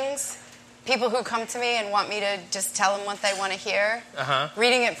readings, people who come to me and want me to just tell them what they want to hear.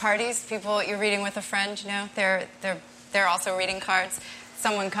 Reading at parties, people you're reading with a friend, they're also reading cards.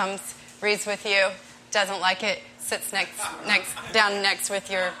 Someone comes, reads with you, doesn't like it, sits down next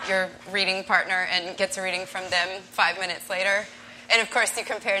with your reading partner and gets a reading from them 5 minutes later. And of course, you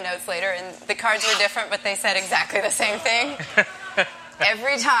compare notes later, and the cards were different, but they said exactly the same thing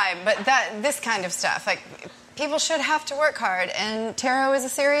every time. But this kind of stuff, like, people should have to work hard, and tarot is a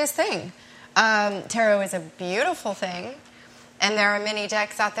serious thing. Tarot is a beautiful thing, and there are many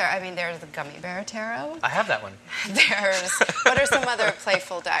decks out there. I mean, there's the Gummy Bear Tarot. I have that one. What are some other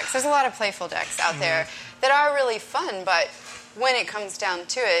playful decks? There's a lot of playful decks out there that are really fun, but when it comes down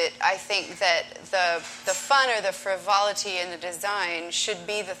to it, I think that the fun or the frivolity in the design should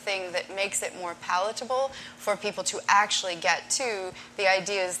be the thing that makes it more palatable for people to actually get to the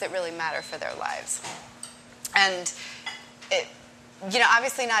ideas that really matter for their lives. And,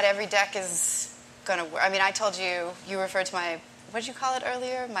 obviously not every deck is going to work. I mean, I told you referred to my, what did you call it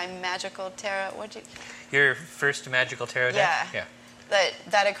earlier? My magical tarot? Your first magical tarot deck? Yeah.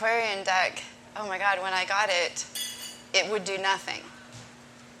 That Aquarian deck, oh my God, when I got it, it would do nothing.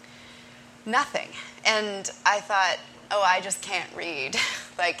 Nothing. And I thought, I just can't read.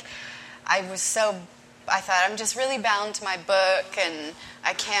 I thought, I'm just really bound to my book, and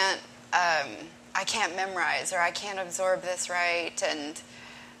I can't memorize, or I can't absorb this right. And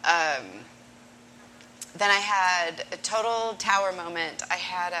then I had a total tower moment.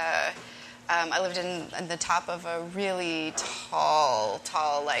 I lived in the top of a really tall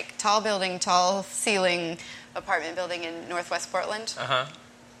building, tall ceiling, apartment building in Northwest Portland. Uh-huh.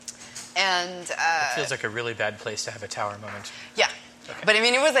 And It feels like a really bad place to have a tower moment. yeah, Okay. but I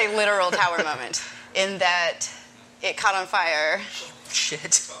mean, it was a literal tower moment in that it caught on fire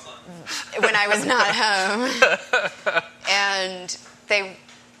Shit. when I was not home, and they,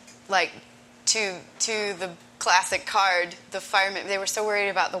 like, to the classic card, the firemen, they were so worried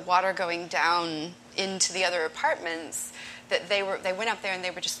about the water going down into the other apartments that they went up there and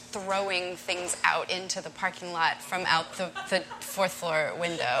they were just throwing things out into the parking lot from out the fourth floor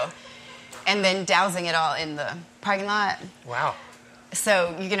window, and then dousing it all in the parking lot. Wow.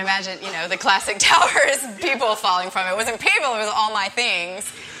 So you can imagine, the classic towers, people falling from it. It wasn't people, it was all my things,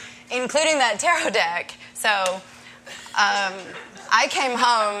 including that tarot deck. So I came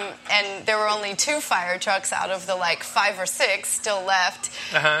home, and there were only 2 fire trucks out of the, 5 or 6 still left.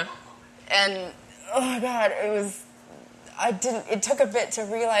 Uh-huh. And, oh, my God, it took a bit to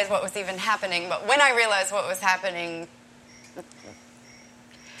realize what was even happening. But when I realized what was happening,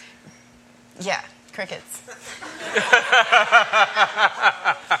 yeah, crickets.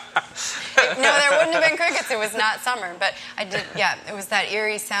 No, there wouldn't have been crickets. It was not summer. But it was that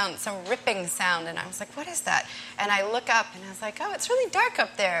eerie sound, some ripping sound. And I was like, what is that? And I look up and I was like, oh, it's really dark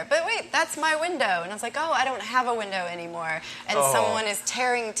up there. But wait, that's my window. And I was like, oh, I don't have a window anymore. And someone is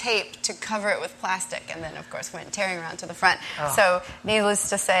tearing tape to cover it with plastic. And then, of course, went tearing around to the front. Oh. So needless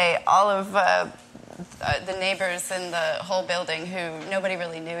to say, all of the neighbors in the whole building, who nobody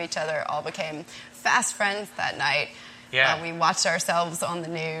really knew each other, all became fast friends that night. Yeah. We watched ourselves on the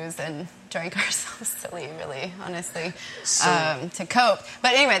news and drank ourselves silly, really, honestly, to cope.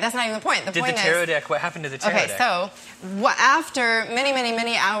 But anyway, that's not even the point. What happened to the tarot deck? Okay, so after many, many,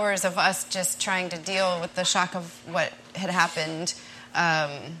 many hours of us just trying to deal with the shock of what had happened,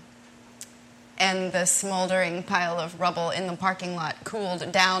 and the smoldering pile of rubble in the parking lot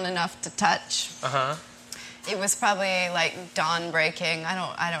cooled down enough to touch. Uh-huh. It was probably dawn breaking.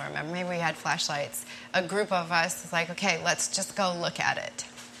 I don't remember. Maybe we had flashlights. A group of us was like, okay, let's just go look at it.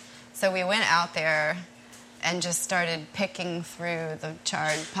 So we went out there and just started picking through the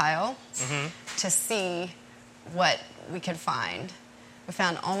charred pile to see what we could find. We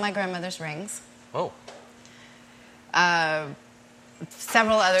found all my grandmother's rings. Oh.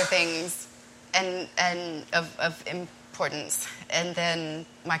 Several other things and of importance. And then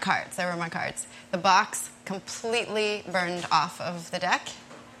my cards. There were my cards. The box completely burned off of the deck,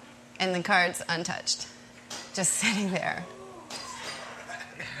 and the cards untouched, just sitting there.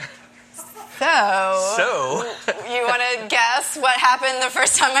 So you want to guess what happened the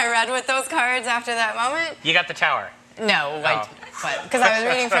first time I read with those cards after that moment? You got the tower. No, because I was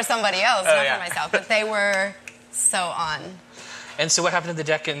reading for somebody else, not for myself. But they were so on. And so what happened to the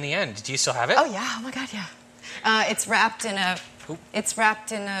deck in the end? Do you still have it? Oh, yeah. Oh, my God, yeah. It's wrapped in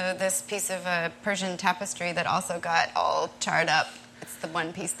this piece of Persian tapestry that also got all charred up. It's the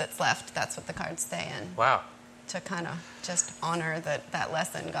one piece that's left. That's what the cards stay in. Wow. To kind of just honor that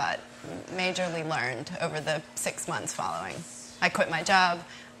lesson got majorly learned over the 6 months following. I quit my job.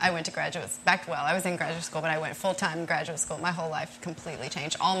 I went to I was in graduate school, but I went full-time graduate school. My whole life completely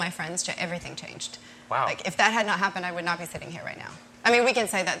changed. All my friends, everything changed. Wow. If that had not happened, I would not be sitting here right now. I mean, we can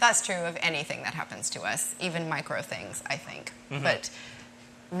say that that's true of anything that happens to us, even micro things, I think. Mm-hmm. But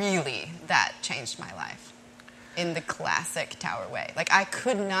really, that changed my life in the classic tower way. I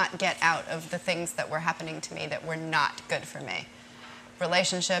could not get out of the things that were happening to me that were not good for me.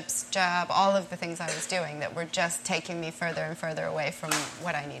 Relationships, job, all of the things I was doing that were just taking me further and further away from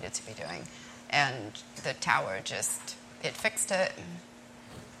what I needed to be doing. And the tower it fixed it.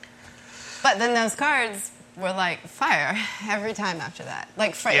 But then those cards were like fire every time after that.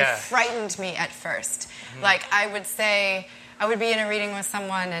 It frightened me at first. Mm-hmm. I would be in a reading with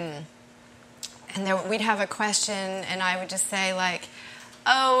someone and we'd have a question and I would just say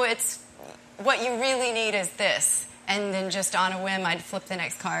it's what you really need is this. And then just on a whim, I'd flip the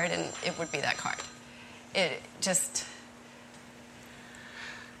next card and it would be that card.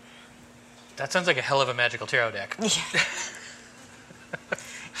 That sounds like a hell of a magical tarot deck. Yeah.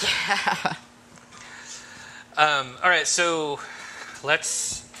 Yeah. All right, so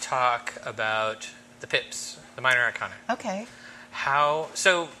let's talk about the pips, the minor arcana. Okay.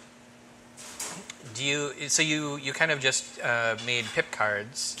 You kind of just made pip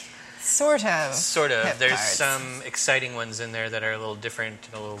cards. Sort of. There's some exciting ones in there that are a little different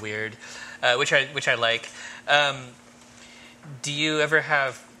and a little weird, which I like. Do you ever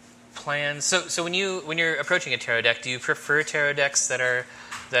have plans? So when you're approaching a tarot deck, do you prefer tarot decks that are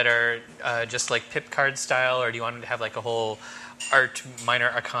just like pip card style, or do you want to have a whole art minor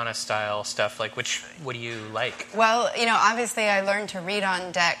arcana style stuff? What do you like? Well, obviously I learned to read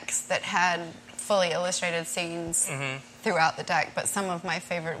on decks that had fully illustrated scenes Mm-hmm. throughout the deck, but some of my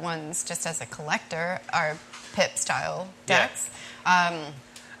favorite ones, just as a collector, are Pip-style Yeah. decks. I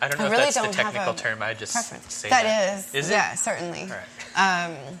don't know I if really that's don't the have technical a term. I just preference. say That is. Is it? Yeah, certainly. All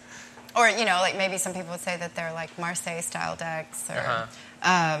right. Or, you know, like maybe some people would say that they're like Marseille-style decks. Or,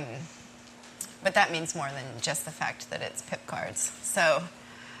 but that means more than just the fact that it's Pip cards. So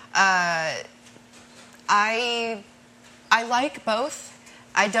I like both.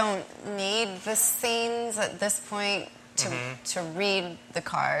 I don't need the scenes at this point to read the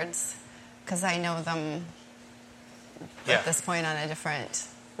cards because I know them at this point on a different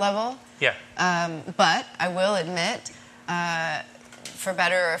level. Yeah. But I will admit, for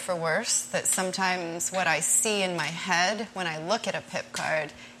better or for worse, that sometimes what I see in my head when I look at a Pip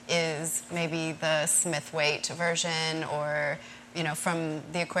card is maybe the Smith-Waite version or, you know, from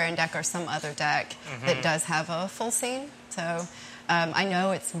the Aquarian deck or some other deck that does have a full scene. So I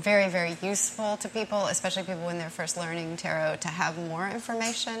know it's very, very useful to people, especially people when they're first learning tarot, to have more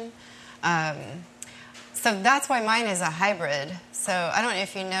information. So that's why mine is a hybrid. So I don't know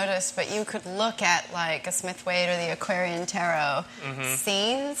if you noticed, but you could look at like a Smith-Waite or the Aquarian Tarot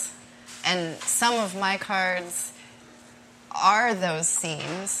scenes, and some of my cards are those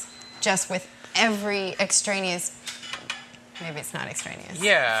scenes, just with every extraneous. Maybe it's not extraneous.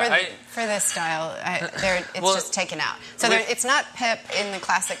 Yeah, for this style, it's Well, just taken out. So it's not Pip in the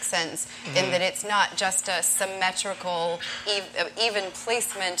classic sense, in that it's not just a symmetrical, even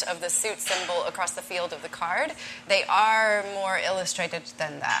placement of the suit symbol across the field of the card. They are more illustrated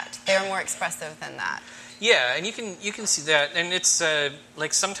than that. They are more expressive than that. Yeah, and you can see that, and it's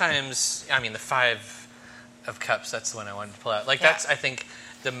like sometimes. I mean, the Five of Cups. That's the one I wanted to pull out. Like that's, I think,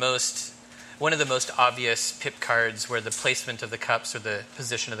 one of the most obvious Pip cards where the placement of the cups or the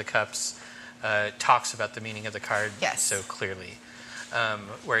position of the cups talks about the meaning of the card so clearly.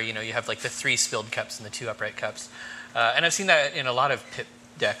 Where, you know, you have like the 3 spilled cups and the 2 upright cups. And I've seen that in a lot of Pip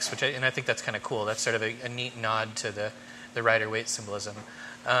decks, and I think that's kind of cool. That's sort of a neat nod to the Rider-Waite symbolism.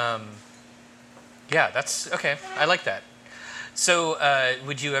 Yeah, that's okay. I like that. So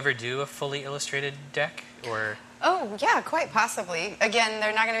would you ever do a fully illustrated deck? Or? Oh, yeah, quite possibly. Again,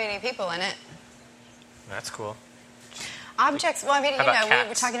 there are not going to be any people in it. That's cool. Objects, well, I mean, How about we were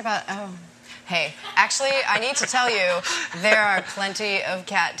cats? talking about, hey, actually, I need to tell you, there are plenty of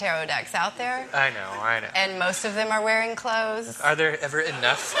cat tarot decks out there. I know. And most of them are wearing clothes. Are there ever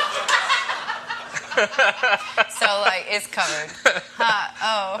enough? So, like, it's covered.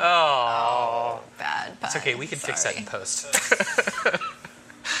 Oh, bad. It's okay, we can fix that in post.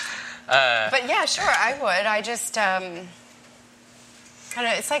 But yeah, sure, I would. I just, I don't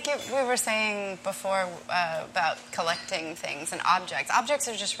know, it's like we were saying before about collecting things and objects. Objects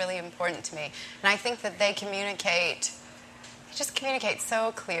are just really important to me. And I think that they just communicate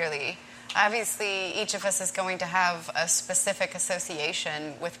so clearly. Obviously, each of us is going to have a specific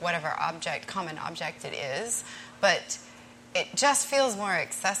association with whatever common object it is. But it just feels more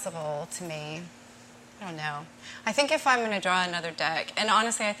accessible to me. I don't know. I think if I'm going to draw another deck, and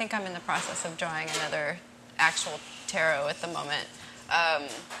honestly, I think I'm in the process of drawing another actual tarot at the moment.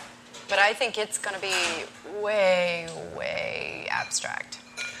 But I think it's going to be way, way abstract.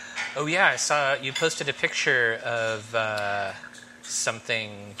 Oh yeah, I saw you posted a picture of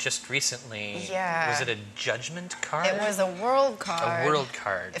something just recently. Yeah. Was it a judgment card? It was a world card. A world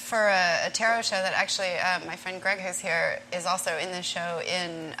card. For a tarot show that actually, my friend Greg, who's here, is also in the show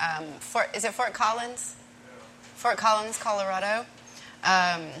in Fort Collins? Fort Collins, Colorado.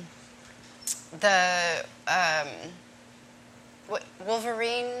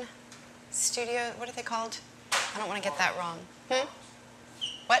 Wolverine Studio, what are they called? I don't want to get that wrong.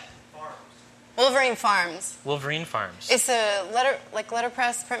 What? Wolverine Farms. Wolverine Farms. It's a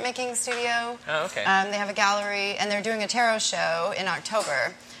letterpress printmaking studio. Oh, okay. They have a gallery, and they're doing a tarot show in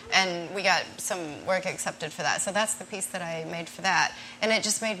October, and we got some work accepted for that. So that's the piece that I made for that, and it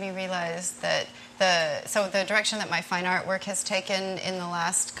just made me realize that the direction that my fine art work has taken in the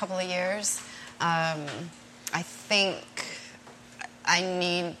last couple of years, I think I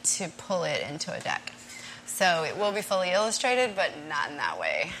need to pull it into a deck. So it will be fully illustrated, but not in that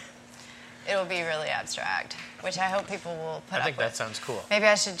way. It'll be really abstract, which I hope people will put up with. I think that sounds cool. Maybe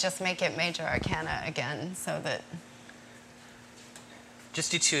I should just make it Major Arcana again, so that...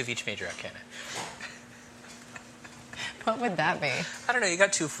 Just do 2 of each major arcana. What would that be? I don't know, you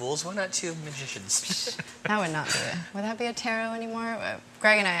got 2 fools, why not 2 magicians? That would not be would that be a tarot anymore?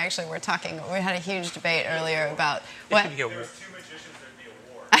 Greg and I actually were talking, we had a huge debate earlier about what... If there was 2 magicians, there'd be a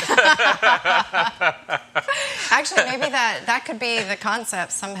war. Actually, maybe that could be the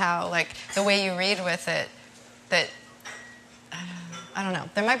concept somehow, like the way you read with it, that, I I don't know.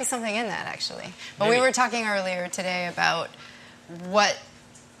 There might be something in that, actually. But Maybe. we were talking earlier today about what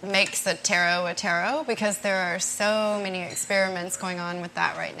makes a tarot, because there are so many experiments going on with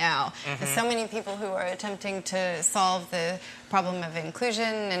that right now. There's so many people who are attempting to solve the problem of inclusion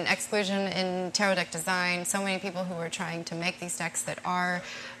and exclusion in tarot deck design. So many people who are trying to make these decks that are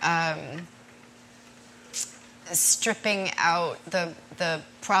stripping out the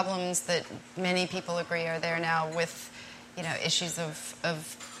problems that many people agree are there now with, issues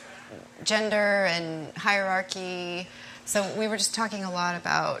of gender and hierarchy. So we were just talking a lot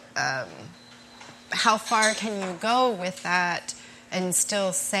about how far can you go with that and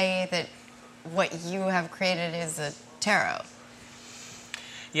still say that what you have created is a tarot.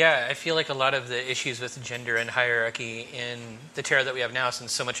 Yeah, I feel like a lot of the issues with gender and hierarchy in the tarot that we have now,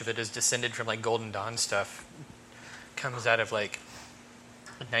 since so much of it is descended from like Golden Dawn stuff, comes out of like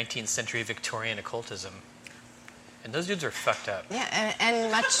 19th century Victorian occultism. And those dudes are fucked up. Yeah,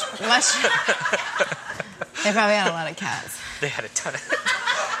 and much. They probably had a lot of cats. They had a ton of.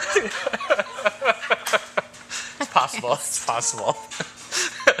 It's possible. It's possible.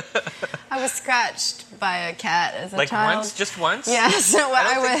 I was scratched by a cat as a like child. Once? Just once? Yeah, so I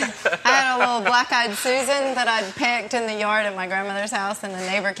had a little black-eyed Susan that I'd picked in the yard at my grandmother's house, and the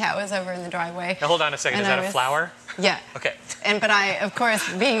neighbor cat was over in the driveway. Now hold on a second. And Is that a flower? Yeah. Okay. But I, of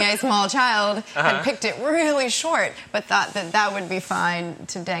course, being a small child, had picked it really short, but thought that would be fine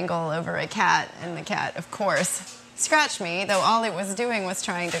to dangle over a cat, and the cat, of course, scratched me, though all it was doing was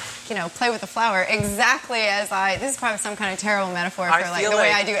trying to, play with the flower exactly as this is probably some kind of terrible metaphor for like the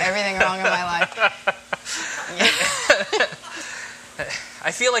way I do everything wrong in my life. Yeah.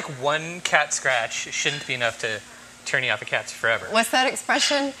 I feel like one cat scratch shouldn't be enough to turn you off of cats forever. What's that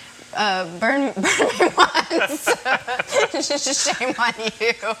expression? Burn me once. Shame on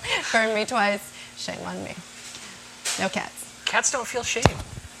you. Burn me twice. Shame on me. No cats. Cats don't feel shame.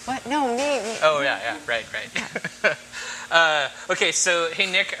 What? No, me. Oh, yeah, right. Okay, so, hey,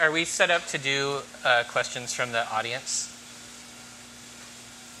 Nick, are we set up to do questions from the audience?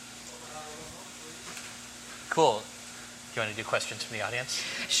 Cool. Do you want to do questions from the audience?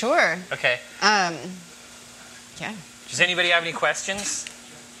 Sure. Okay. Yeah. Does anybody have any questions?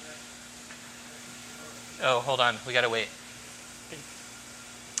 Oh, hold on. We gotta wait.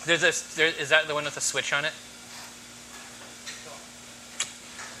 Is that the one with the switch on it?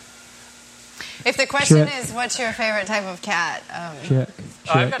 If the question is, what's your favorite type of cat? Check,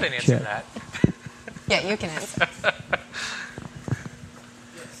 I've got an answer to that. Yeah, you can answer.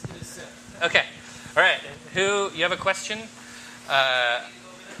 Yes, it is set. Okay. All right. You have a question?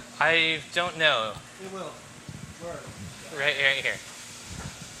 I don't know. It will. Where? Right here.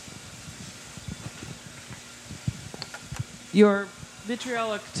 Your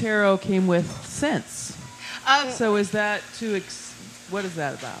vitriolic tarot came with scents. So is that what is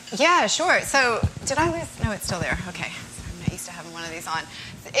that about? Yeah, sure. So did I lose? No, it's still there. Okay. I'm not used to having one of these on.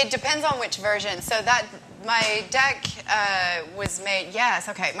 It depends on which version. So that my deck was made. Yes.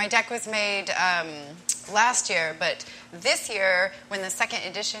 Okay. My deck was made last year, but this year, when the second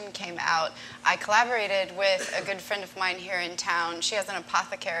edition came out, I collaborated with a good friend of mine here in town. She has an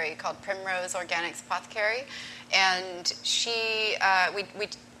apothecary called Primrose Organics Apothecary, and we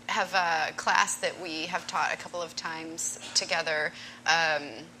have a class that we have taught a couple of times together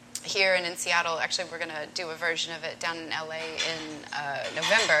here and in Seattle. Actually, we're going to do a version of it down in LA in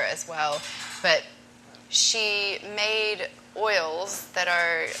November as well. But she made oils that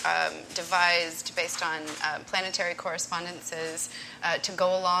are devised based on planetary correspondences to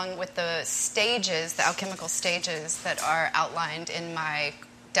go along with the stages, the alchemical stages that are outlined in my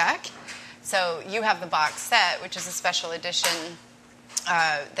deck. So you have the box set, which is a special edition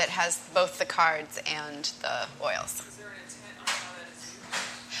that has both the cards and the oils. Is there an intent on how that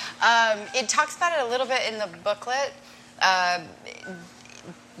is used? It talks about it a little bit in the booklet.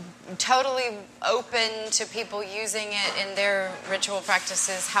 Totally open to people using it in their ritual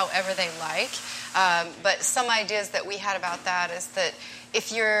practices however they like. But some ideas that we had about that is that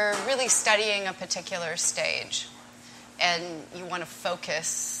if you're really studying a particular stage and you want to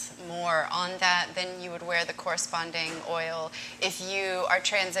focus more on that, then you would wear the corresponding oil. If you are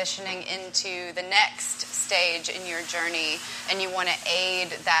transitioning into the next stage in your journey and you want to aid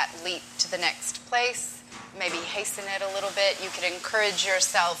that leap to the next place, maybe hasten it a little bit, you could encourage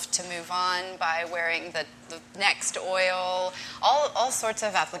yourself to move on by wearing the next oil, all sorts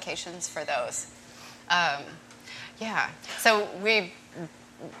of applications for those. Yeah, so we're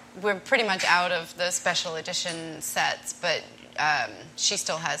pretty much out of the special edition sets, but she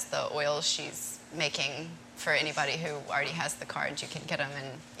still has the oils she's making for anybody who already has the cards. You can get them,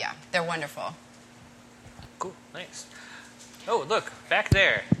 and yeah, they're wonderful. Cool, nice. Oh, look, back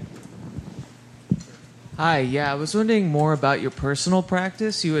there. Hi, yeah, I was wondering more about your personal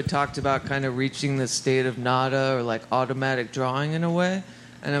practice. You had talked about kind of reaching the state of nada or like automatic drawing in a way.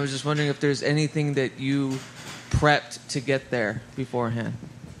 And I was just wondering if there's anything that you prepped to get there beforehand.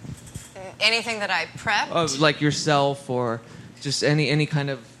 Anything that I prepped? Like yourself or just any kind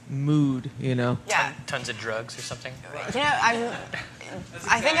of mood, Yeah. Tons of drugs or something?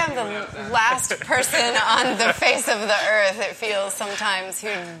 I think I'm the last person on the face of the earth, it feels sometimes, who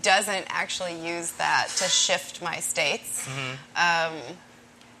doesn't actually use that to shift my states. Mm-hmm.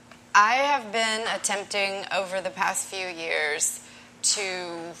 I have been attempting over the past few years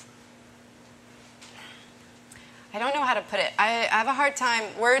to... I don't know how to put it. I have a hard time...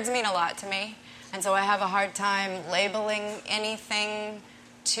 Words mean a lot to me, and so I have a hard time labeling anything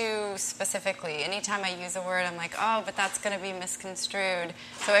too specifically. Anytime I use a word, I'm like, oh, but that's going to be misconstrued.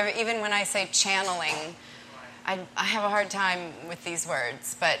 So even when I say channeling, I have a hard time with these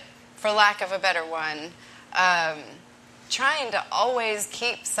words. But for lack of a better one, trying to always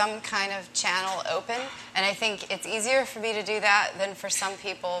keep some kind of channel open. And I think it's easier for me to do that than for some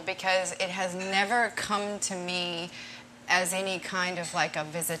people because it has never come to me as any kind of like a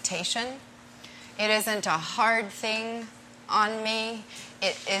visitation. It isn't a hard thing on me.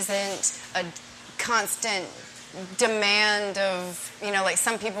 It isn't a constant demand of, like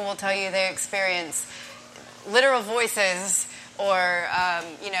some people will tell you they experience literal voices or,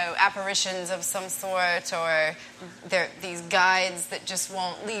 apparitions of some sort, or these guides that just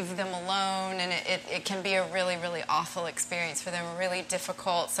won't leave them alone, and it can be a really, really awful experience for them, really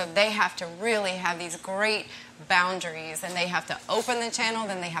difficult. So they have to really have these great boundaries, and they have to open the channel,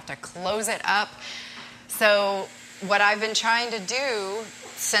 then they have to close it up. So what I've been trying to do,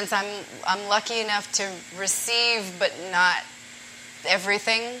 since I'm lucky enough to receive but not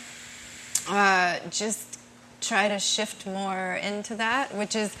everything, just try to shift more into that,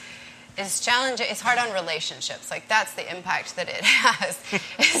 which is challenging. It's hard on relationships. Like, that's the impact that it has,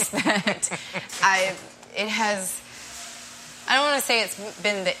 is that it has, I don't want to say it's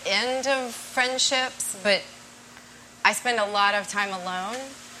been the end of friendships, but I spend a lot of time alone.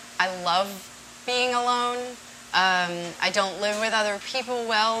 I love being alone. I don't live with other people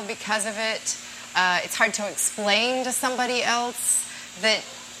well because of it. It's hard to explain to somebody else that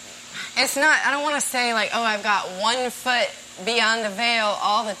it's not, I don't want to say like, oh, I've got 1 foot beyond the veil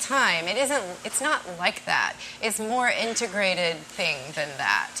all the time. It's not like that. It's more integrated thing than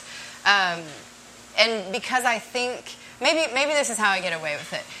that. And because I think, maybe this is how I get away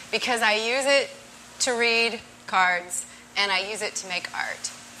with it. Because I use it to read cards and I use it to make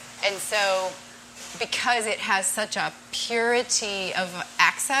art. And so because it has such a purity of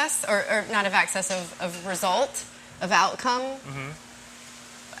access, or not of access, of result, of outcome,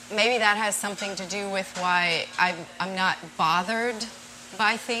 maybe that has something to do with why I'm not bothered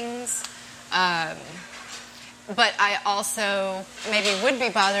by things. But I also maybe would be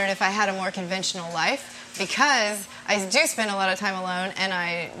bothered if I had a more conventional life, because I do spend a lot of time alone, and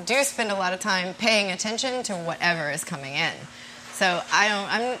I do spend a lot of time paying attention to whatever is coming in. So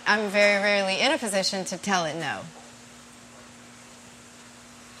I'm very rarely in a position to tell it no.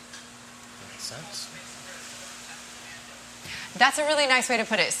 Makes sense. That's a really nice way to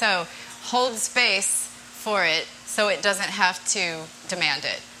put it. So hold space for it so it doesn't have to demand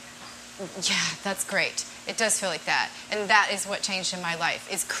it. Yeah, that's great. It does feel like that. And that is what changed in my life,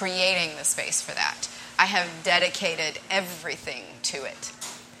 is creating the space for that. I have dedicated everything to it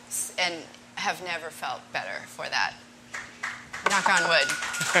and have never felt better for that. Knock on wood.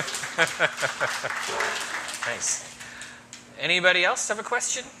 Nice. Anybody else have a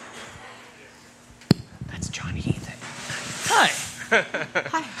question? That's Johnny Ethan. Hi.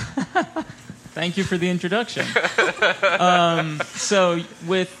 Hi. Thank you for the introduction. So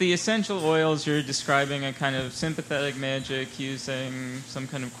with the essential oils, you're describing a kind of sympathetic magic using some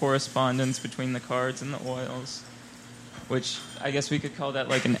kind of correspondence between the cards and the oils, which I guess we could call that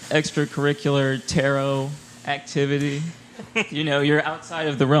like an extracurricular tarot activity. You're outside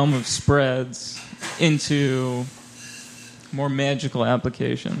of the realm of spreads into more magical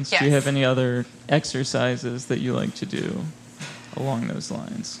applications. Yes. Do you have any other exercises that you like to do along those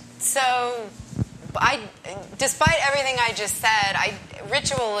lines? So, despite everything I just said,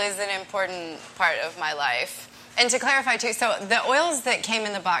 ritual is an important part of my life. And to clarify, too, so the oils that came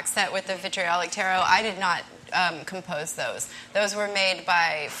in the box set with the vitriolic tarot, I did not compose those. Those were made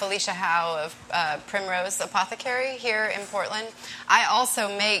by Felicia Howe of Primrose Apothecary here in Portland. I also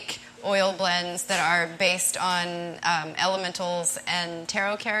make oil blends that are based on elementals and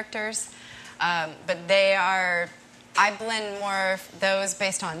tarot characters, but I blend more those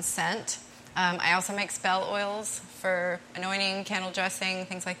based on scent. I also make spell oils for anointing, candle dressing,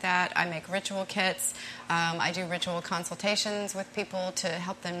 things like that. I make ritual kits. I do ritual consultations with people to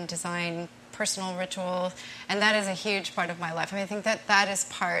help them design personal rituals, and that is a huge part of my life. I mean, I think that is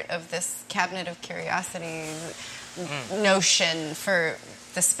part of this cabinet of curiosity notion for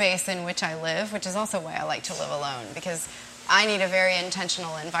the space in which I live, which is also why I like to live alone, because I need a very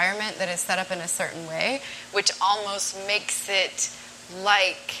intentional environment that is set up in a certain way, which almost makes it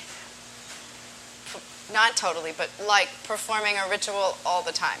like, not totally, but like performing a ritual all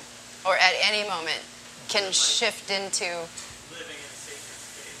the time, or at any moment can shift into living in a sacred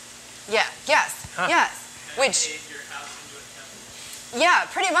space. Yeah, yes, yes. Which, yeah,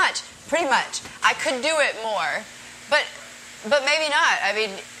 pretty much. I could do it more, but maybe not. I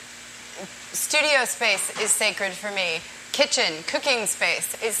mean, studio space is sacred for me. Kitchen, cooking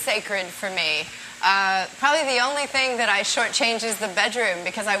space is sacred for me. Probably the only thing that I shortchange is the bedroom,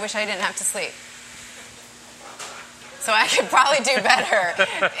 because I wish I didn't have to sleep. So I could probably do better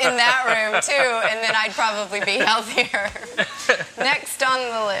in that room too, and then I'd probably be healthier. Next on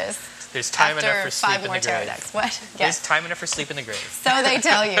the list. There's time enough for sleep in the grave. 5 more tarot decks. What? Yes. There's time enough for sleep in the grave. So they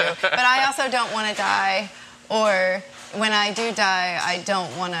tell you. But I also don't want to die, or when I do die, I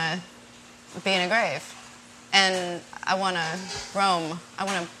don't want to be in a grave. And I want to roam.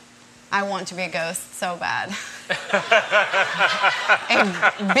 I want to be a ghost so bad.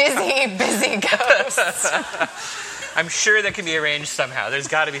 A busy ghost. I'm sure that can be arranged somehow. There's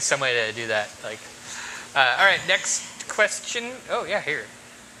got to be some way to do that. All right, next question. Oh, yeah, here.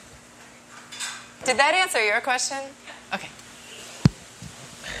 Did that answer your question? Okay.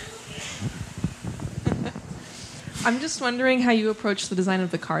 I'm just wondering how you approach the design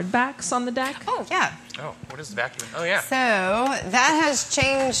of the card backs on the deck. Oh, yeah. Oh, what is the back doing? Oh, yeah. So that has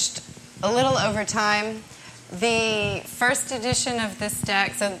changed a little over time. The first edition of this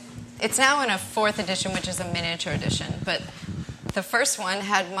deck, so it's now in a 4th edition, which is a miniature edition, but the first one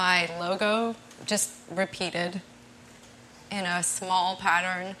had my logo just repeated in a small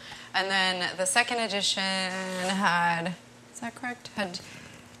pattern, and then the 2nd edition had, is that correct? Had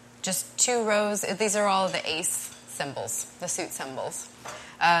just 2 rows. These are all the ace symbols, the suit symbols.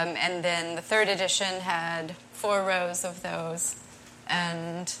 And then the 3rd edition had 4 rows of those,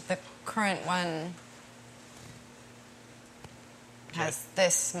 and the current one has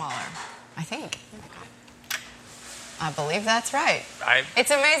this smaller, I think. I believe that's right.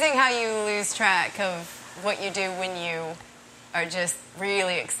 It's amazing how you lose track of what you do when you are just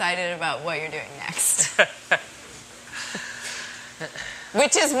really excited about what you're doing next.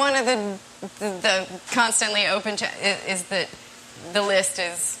 Which is one of the constantly open, is that the list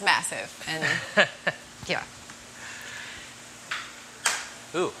is massive. And yeah.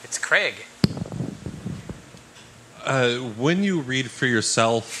 Ooh, it's Craig. When you read for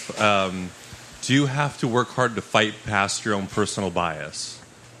yourself, do you have to work hard to fight past your own personal bias?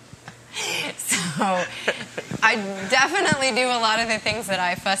 So I definitely do a lot of the things that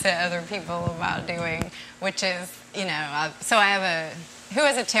I fuss at other people about doing, which is, so I have who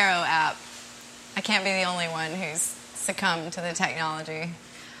has a tarot app? I can't be the only one who's succumbed to the technology.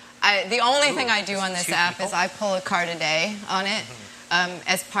 The only thing I do on this app is I pull a card a day on it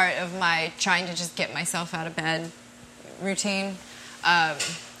as part of my trying to just get myself out of bed routine.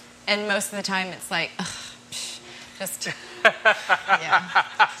 And most of the time it's like, just, yeah.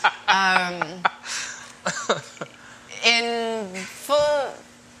 In full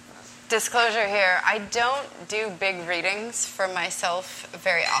disclosure here, I don't do big readings for myself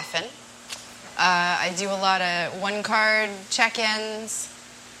very often. I do a lot of 1-card check-ins,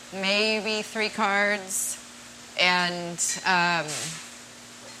 maybe 3 cards, and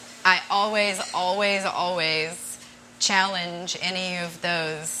I always challenge any of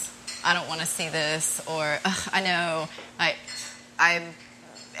those. I don't want to see this, or I know,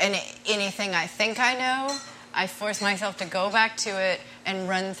 anything I think I know, I force myself to go back to it and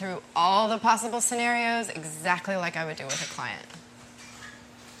run through all the possible scenarios exactly like I would do with a client.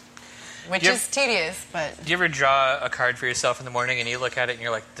 Which is tedious, but... Do you ever draw a card for yourself in the morning and you look at it and you're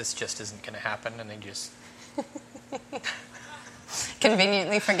like, this just isn't going to happen, and then you just...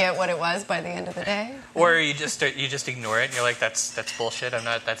 conveniently forget what it was by the end of the day? Or you just ignore it and you're like, that's bullshit, I'm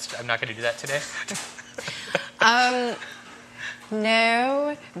not going to do that today?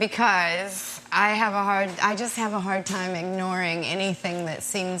 No, because I just have a hard time ignoring anything that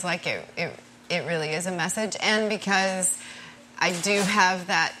seems like it really is a message, and because I do have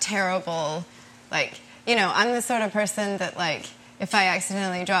that terrible, I'm the sort of person that, if I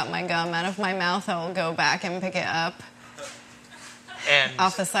accidentally drop my gum out of my mouth, I will go back and pick it up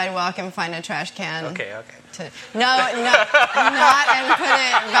off the sidewalk and find a trash can. Okay. Not and put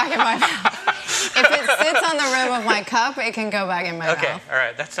it back in my mouth. it sits on the rim of my cup, it can go back in my mouth. Okay, all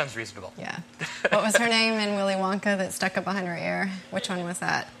right, that sounds reasonable. Yeah. What was her name in Willy Wonka that stuck up behind her ear? Which one was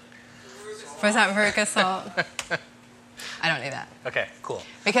that? Was that Veruca Salt? I don't do that. Okay, cool.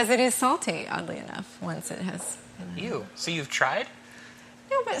 Because it is salty, oddly enough, once it has... Ew. So you've tried?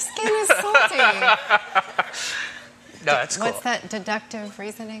 No, but skin is salty. No, that's cool. What's that deductive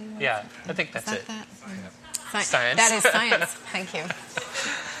reasoning? Yeah, I think that's it. Science. That is science. Thank you.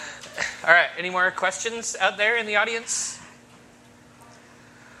 All right, any more questions out there in the audience?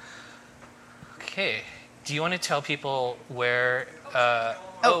 Okay. Do you want to tell people where...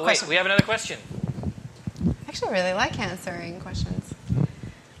 wait, we have another question. I actually really like answering questions.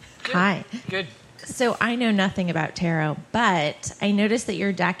 Good. Hi. Good. So I know nothing about tarot, but I noticed that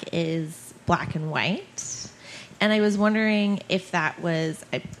your deck is black and white. And I was wondering if that was,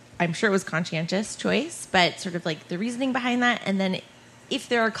 I'm sure it was conscientious choice, but sort of like the reasoning behind that. And then if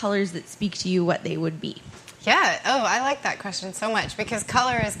there are colors that speak to you, what they would be. Yeah. Oh, I like that question so much because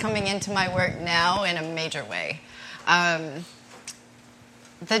color is coming into my work now in a major way. The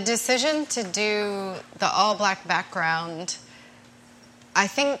decision to do the all-black background, I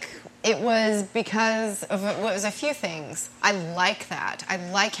think it was because of it was a few things. I like that. I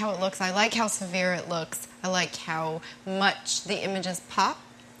like how it looks. I like how severe it looks. I like how much the images pop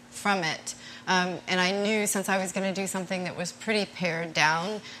from it. And I knew since I was going to do something that was pretty pared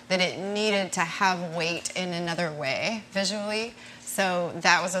down that it needed to have weight in another way visually. So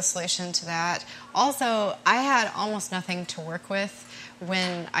that was a solution to that. Also, I had almost nothing to work with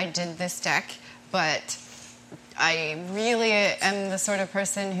when I did this deck, but I really am the sort of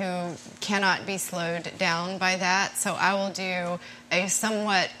person who cannot be slowed down by that, so I will do a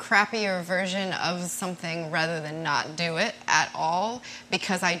somewhat crappier version of something rather than not do it at all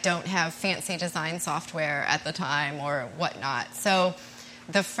because I don't have fancy design software at the time or whatnot. So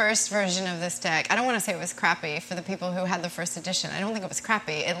the first version of this deck, I don't want to say it was crappy for the people who had the first edition. I don't think it was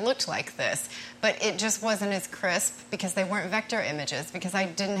crappy. It looked like this, but it just wasn't as crisp because they weren't vector images because I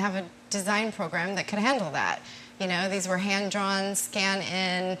didn't have a design program that could handle that. You know, these were hand-drawn,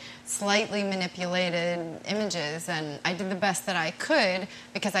 scan-in, slightly manipulated images, and I did the best that I could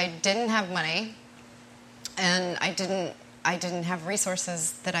because I didn't have money and I didn't have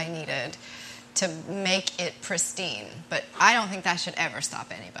resources that I needed to make it pristine. But I don't think that should ever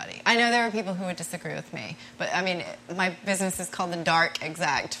stop anybody. I know there are people who would disagree with me, but I mean, my business is called The Dark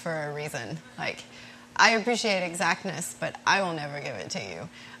Exact for a reason. Like, I appreciate exactness, but I will never give it to you.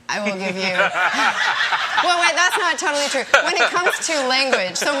 I will give you... Well, wait, that's not totally true. When it comes to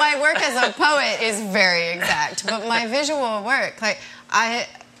language, so my work as a poet is very exact, but my visual work, like,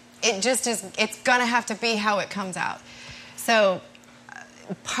 it's going to have to be how it comes out. So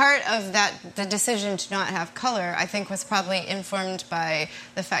part of that, the decision to not have color, I think was probably informed by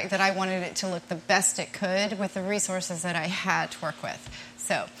the fact that I wanted it to look the best it could with the resources that I had to work with.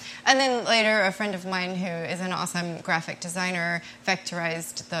 So, and then later, a friend of mine who is an awesome graphic designer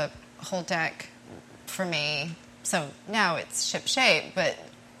vectorized the whole deck for me. So now it's ship-shape, but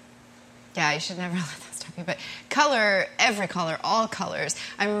yeah, I should never let that stop you. But color, every color, all colors.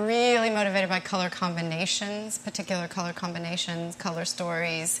 I'm really motivated by color combinations, particular color combinations, color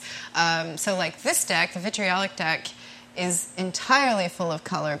stories. So like this deck, the vitriolic deck, is entirely full of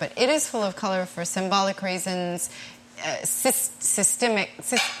color, but it is full of color for symbolic reasons, systematized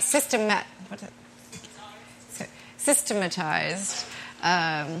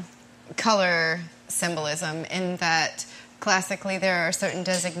color symbolism in that classically there are certain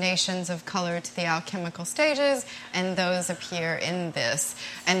designations of color to the alchemical stages, and those appear in this.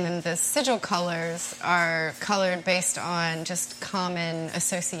 And then the sigil colors are colored based on just common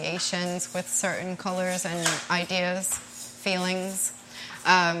associations with certain colors and ideas, feelings.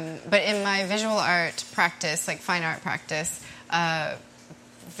 But in my visual art practice, like fine art practice,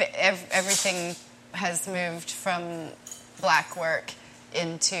 everything has moved from black work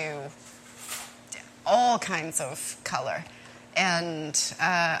into all kinds of color. And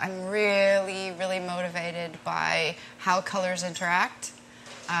I'm really, really motivated by how colors interact,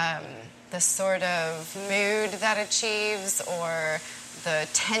 the sort of mood that achieves or the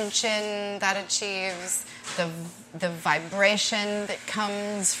tension that achieves, the vibration that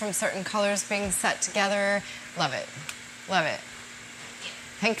comes from certain colors being set together. Love it. Love it.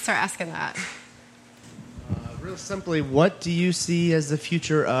 Thanks for asking that. Real simply, what do you see as the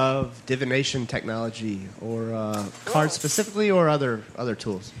future of divination technology, or cards specifically, or other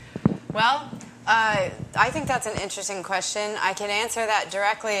tools? Well, I think that's an interesting question. I can answer that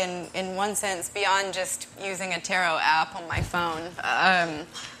directly in one sense beyond just using a tarot app on my phone.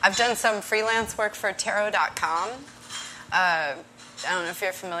 I've done some freelance work for tarot.com. I don't know if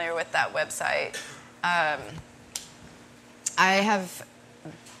you're familiar with that website.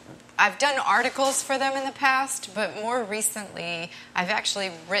 I've done articles for them in the past, but more recently, I've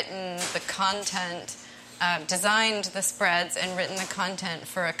actually written the content, designed the spreads, and written the content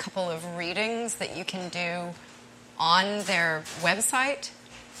for a couple of readings that you can do on their website.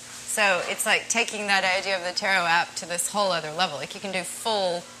 So it's like taking that idea of the tarot app to this whole other level. Like, you can do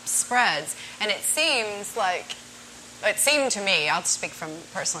full spreads, and it seemed to me, I'll speak from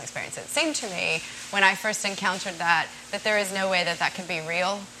personal experience, it seemed to me when I first encountered that there is no way that could be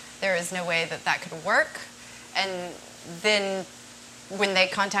real. There is no way that could work. And then when they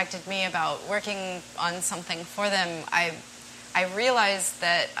contacted me about working on something for them, I realized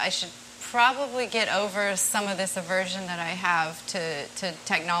that I should probably get over some of this aversion that I have to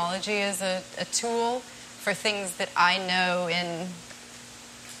technology as a tool for things that I know in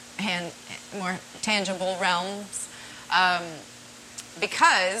more tangible realms.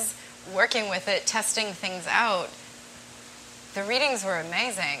 Because working with it, testing things out, the readings were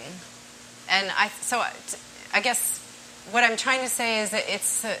amazing. And I guess what I'm trying to say is that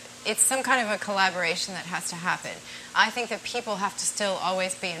it's some kind of a collaboration that has to happen. I think that people have to still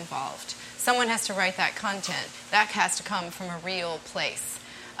always be involved. Someone has to write that content. That has to come from a real place.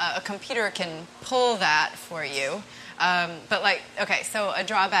 A computer can pull that for you. So a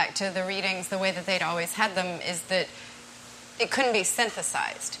drawback to the readings, the way that they'd always had them, is that it couldn't be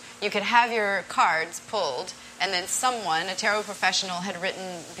synthesized. You could have your cards pulled, and then someone, a tarot professional, had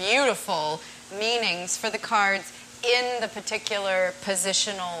written beautiful meanings for the cards in the particular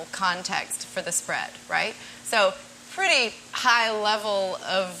positional context for the spread, right? So pretty high level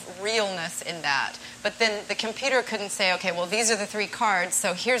of realness in that. But then the computer couldn't say, okay, well, these are the 3 cards,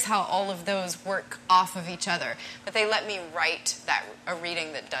 so here's how all of those work off of each other. But they let me write a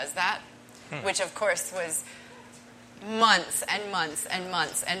reading that does that, which, of course, was months and months and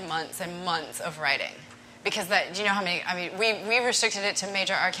months and months and months of writing. Because do you know how many, we restricted it to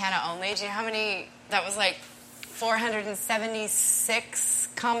major arcana only. Do you know how many, that was like 476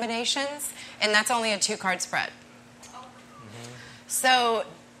 combinations, and that's only a 2-card spread. So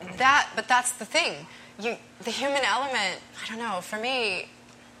but that's the thing. The human element, I don't know, for me,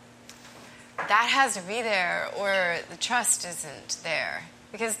 that has to be there, or the trust isn't there.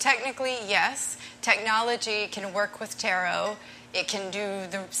 Because technically, yes, technology can work with tarot. It can do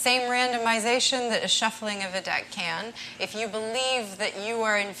the same randomization that a shuffling of a deck can. If you believe that you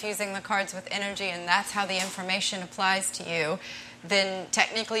are infusing the cards with energy and that's how the information applies to you, then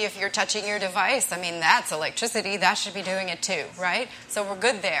technically if you're touching your device, that's electricity. That should be doing it too, right? So we're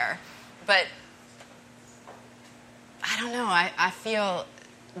good there. But I don't know. I feel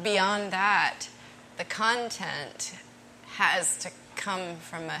beyond that, the content has to come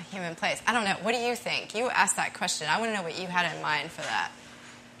from a human place. I don't know. What do you think? You asked that question. I want to know what you had in mind for that.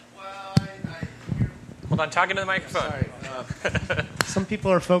 Well, Hold on, talking to the microphone. Sorry. Some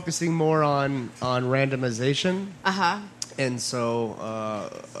people are focusing more on randomization. Uh-huh. And so, I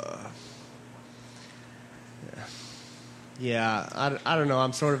don't know.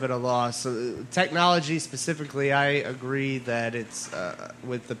 I'm sort of at a loss. So, technology specifically, I agree that it's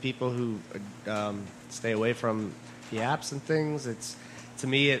with the people who stay away from the apps and things. To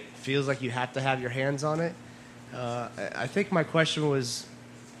me, it feels like you have to have your hands on it. I think my question was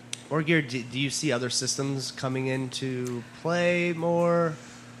more geared. Do you see other systems coming into play more,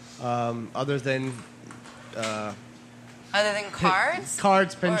 other than cards?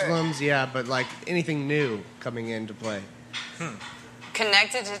 Cards, pendulums, but like anything new coming into play.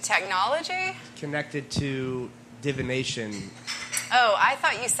 Connected to technology? Connected to divination. Oh, I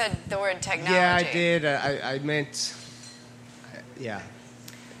thought you said the word technology. Yeah, I did. I meant,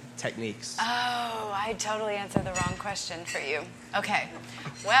 techniques. Oh, I totally answered the wrong question for you. Okay.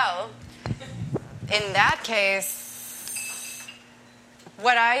 Well, in that case,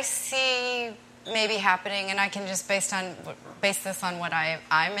 what I see maybe happening, and I can just base this on what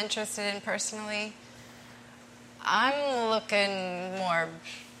I'm interested in personally, I'm looking more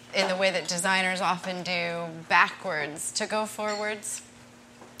in the way that designers often do, backwards to go forwards,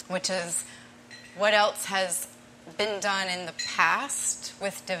 which is what else has been done in the past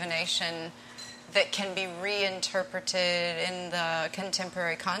with divination that can be reinterpreted in the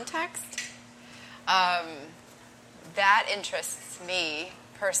contemporary context. That interests me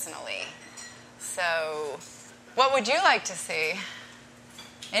personally. So, what would you like to see?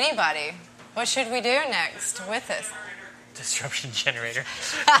 Anybody? What should we do next with this? Disruption generator.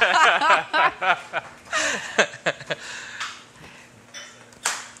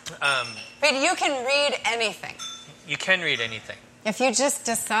 But you can read anything. You can read anything. If you just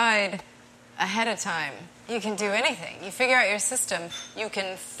decide ahead of time, you can do anything. You figure out your system, you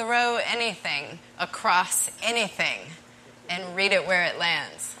can throw anything across anything and read it where it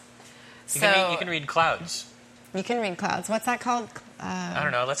lands. You can read clouds. You can read clouds. What's that called? I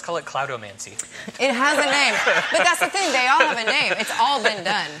don't know. Let's call it cloudomancy. It has a name. But that's the thing. They all have a name. It's all been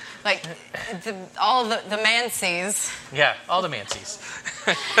done. Like, all the mancies. Yeah, all the mancies.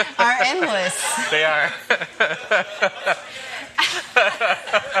 Are endless. They are.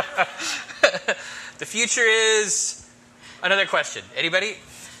 The future is... Another question. Anybody?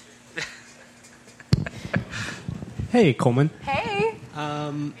 Hey, Coleman. Hey.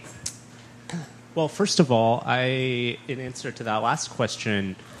 Well, first of all, in answer to that last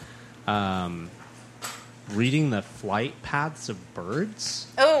question, reading the flight paths of birds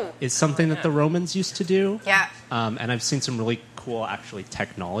is something that the Romans used to do. Yeah. And I've seen some really cool, actually,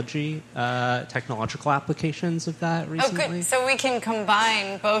 technological applications of that recently. Oh, good. So we can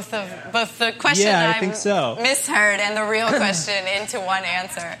combine both the question I think so. misheard and the real question into one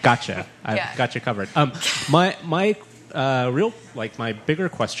answer. Gotcha. I've got you covered. My bigger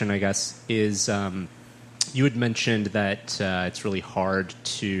question, I guess, is you had mentioned that it's really hard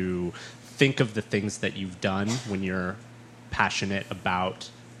to think of the things that you've done when you're passionate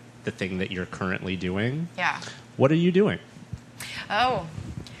about the thing that you're currently doing. Yeah. What are you doing? Oh,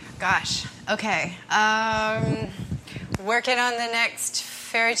 gosh. Okay. Working on the next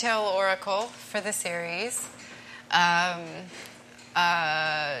fairy tale oracle for the series. I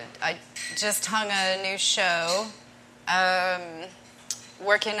just hung a new show.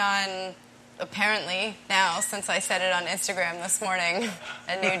 Working on, apparently now, since I said it on Instagram this morning,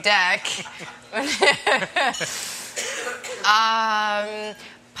 a new deck.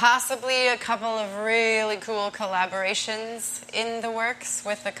 Possibly a couple of really cool collaborations in the works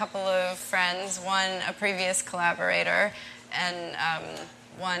with a couple of friends. One, a previous collaborator, and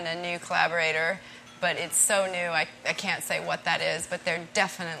one, a new collaborator. But it's so new, I can't say what that is, but they're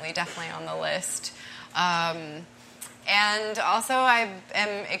definitely on the list. And also, I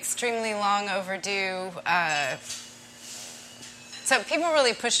am extremely long overdue. So people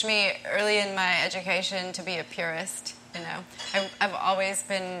really pushed me early in my education to be a purist. You know, I've always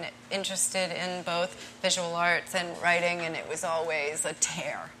been interested in both visual arts and writing, and it was always a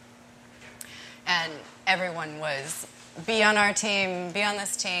tear. And everyone was, be on our team, be on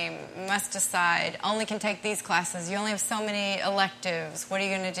this team, must decide, only can take these classes, you only have so many electives, what are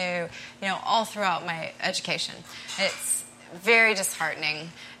you going to do? You know, all throughout my education. It's very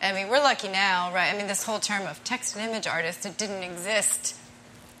disheartening. I mean, we're lucky now, right? I mean, this whole term of text and image artist, it didn't exist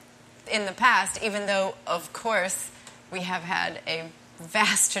in the past, even though, of course, we have had a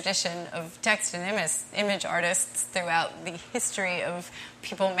vast tradition of text and image artists throughout the history of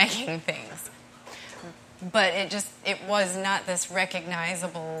people making things. But it was not this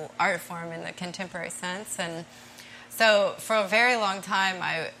recognizable art form in the contemporary sense. And so for a very long time,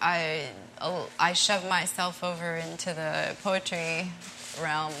 I shoved myself over into the poetry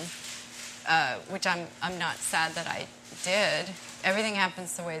realm, which I'm not sad that I did. Everything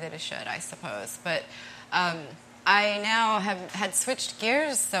happens the way that it should, I suppose. But I now had switched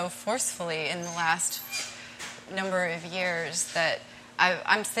gears so forcefully in the last number of years that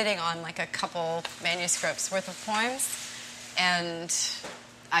I'm sitting on like a couple manuscripts worth of poems, and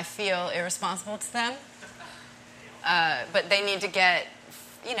I feel irresponsible to them. But they need to get,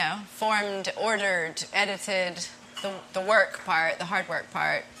 formed, ordered, edited, the work part, the hard work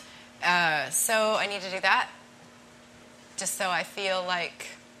part. So I need to do that, just so I feel a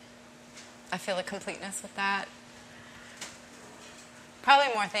completeness with that.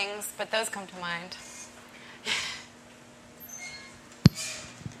 Probably more things, but those come to mind.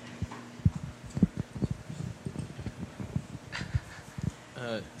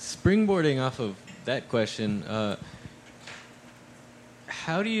 Springboarding off of that question,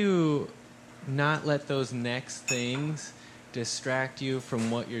 how do you not let those next things distract you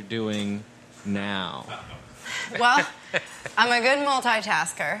from what you're doing now? Well, I'm a good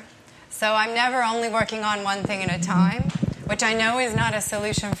multitasker, so I'm never only working on one thing at a time, which I know is not a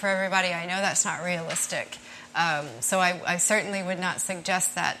solution for everybody. I know that's not realistic. So I certainly would not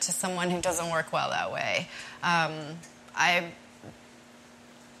suggest that to someone who doesn't work well that way.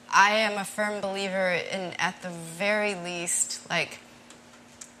 I am a firm believer in, at the very least,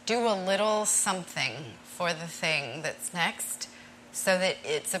 do a little something for the thing that's next so that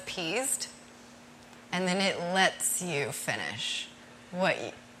it's appeased, and then it lets you finish what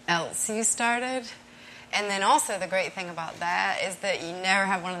else you started. And then also the great thing about that is that you never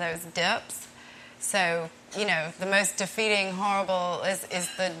have one of those dips. So, the most defeating, horrible is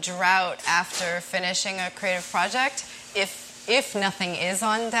the drought after finishing a creative project. If nothing is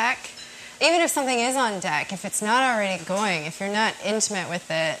on deck, even if something is on deck, if it's not already going, if you're not intimate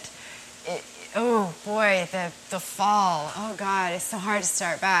with it, oh boy, the fall, oh God, it's so hard to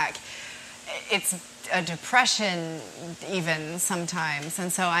start back. It's a depression even sometimes,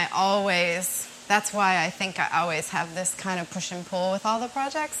 and so that's why I think I always have this kind of push and pull with all the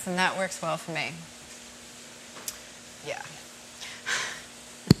projects, and that works well for me. Yeah.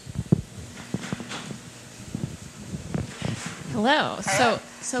 Hello.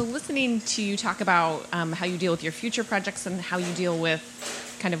 So listening to you talk about how you deal with your future projects and how you deal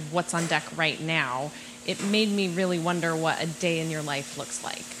with kind of what's on deck right now, it made me really wonder what a day in your life looks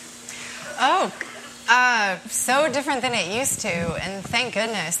like. Oh, so different than it used to, and thank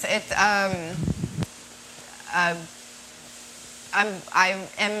goodness. I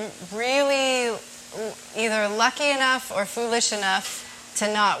am really either lucky enough or foolish enough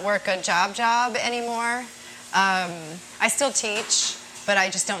to not work a job anymore. I still teach, but I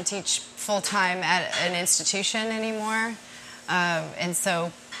just don't teach full-time at an institution anymore. And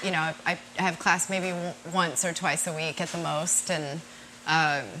so, I have class maybe once or twice a week at the most, and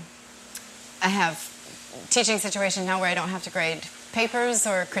I have teaching situation now where I don't have to grade papers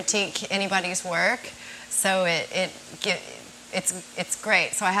or critique anybody's work, so it's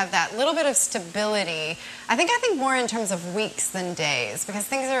great. So I have that little bit of stability. I think more in terms of weeks than days, because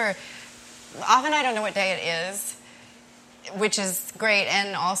things are often I don't know what day it is, which is great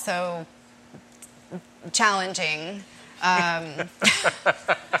and also challenging.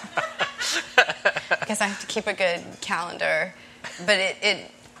 Because I have to keep a good calendar, but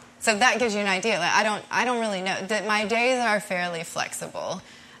so that gives you an idea. Like I don't really know. My days are fairly flexible.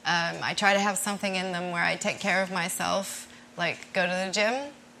 I try to have something in them where I take care of myself, like go to the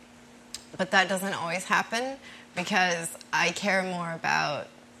gym, but that doesn't always happen because I care more about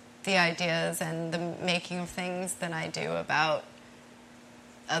the ideas and the making of things than I do about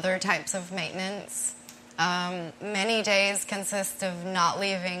other types of maintenance. Many days consist of not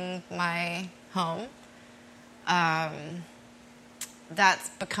leaving my home. That's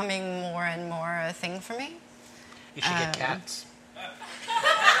becoming more and more a thing for me. You should get cats.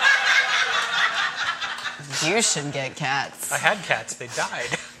 You should get cats. I had cats. They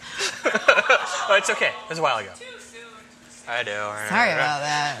died. Oh, it's okay. It was a while ago. Too soon. I know. Sorry about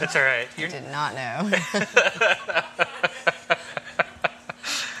that. That's all right. You did not know.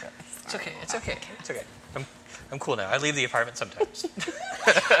 It's okay. It's okay. It's okay. I'm cool now. I leave the apartment sometimes.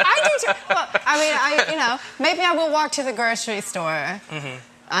 I do too. Well, maybe I will walk to the grocery store,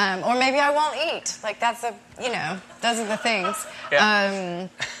 or maybe I won't eat. Like those are the things. Yeah.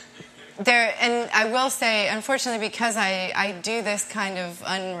 And I will say, unfortunately, because I do this kind of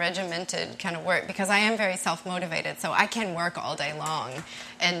unregimented kind of work, because I am very self-motivated, so I can work all day long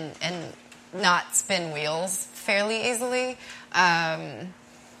and not spin wheels fairly easily.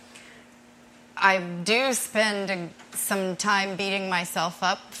 I do spend some time beating myself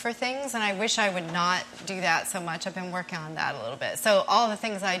up for things, and I wish I would not do that so much. I've been working on that a little bit. So all the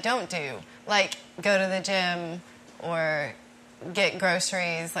things I don't do, like go to the gym or get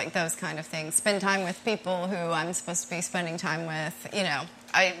groceries, like those kind of things, spend time with people who I'm supposed to be spending time with,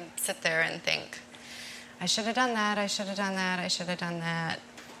 I sit there and think, I should have done that, I should have done that, I should have done that.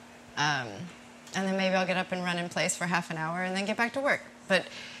 And then maybe I'll get up and run in place for half an hour and then get back to work. But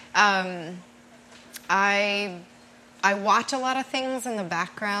I watch a lot of things in the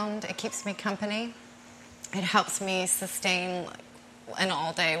background. It keeps me company. It helps me sustain an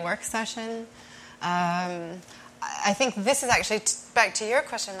all-day work session. I think this is actually, back to your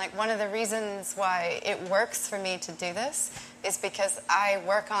question, like one of the reasons why it works for me to do this is because I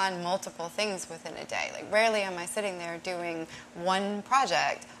work on multiple things within a day. Like rarely am I sitting there doing one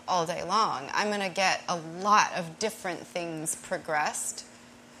project all day long. I'm going to get a lot of different things progressed.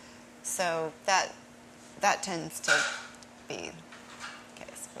 So that tends to be the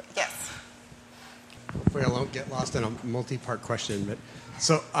case. Yes? Hopefully I won't get lost in a multi-part question, but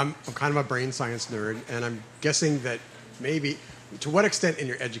so I'm kind of a brain science nerd, and I'm guessing that maybe, to what extent in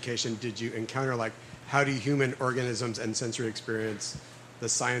your education did you encounter, like, how do human organisms and sensory experience, the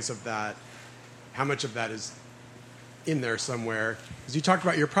science of that, how much of that is in there somewhere? Because you talked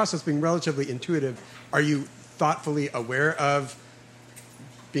about your process being relatively intuitive. Are you thoughtfully aware of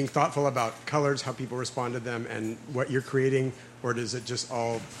being thoughtful about colors, how people respond to them, and what you're creating, or does it just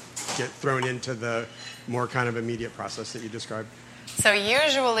all get thrown into the more kind of immediate process that you described? So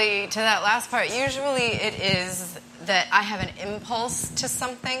usually, to that last part, usually it is that I have an impulse to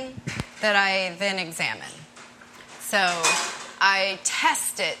something that I then examine. So I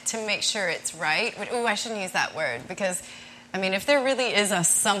test it to make sure it's right. Ooh, I shouldn't use that word because, if there really is a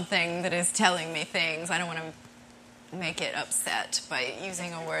something that is telling me things, I don't want to make it upset by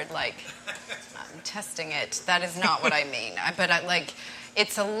using a word like I'm testing it. That is not what I mean.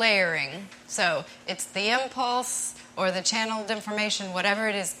 It's a layering. So it's the impulse or the channeled information, whatever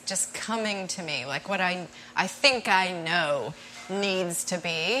it is, just coming to me, like what I think I know needs to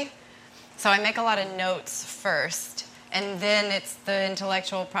be. So I make a lot of notes first, and then it's the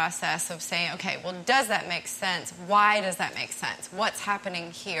intellectual process of saying, okay, well, does that make sense? Why does that make sense? What's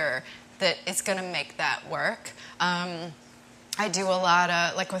happening here that is going to make that work? I do a lot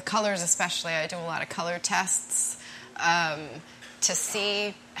of, like with colors especially, I do a lot of color tests to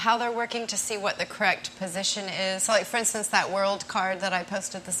see how they're working, to see what the correct position is. So like, for instance, that world card that I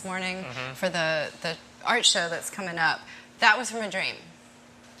posted this morning for the art show that's coming up, that was from a dream.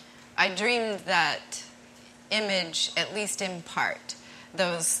 I dreamed that image, at least in part.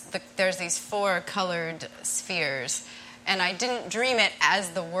 There's these 4 colored spheres, and I didn't dream it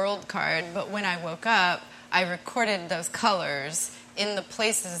as the world card, but when I woke up, I recorded those colors in the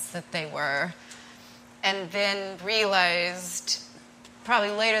places that they were, and then realized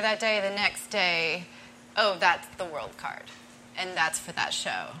probably later that day, the next day, oh, that's the world card, and that's for that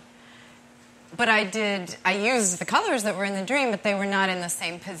show. But I used the colors that were in the dream, but they were not in the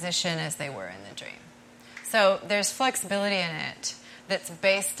same position as they were in the dream. So there's flexibility in it that's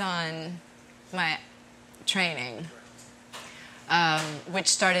based on my training, which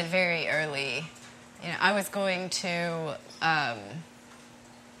started very early. I was going to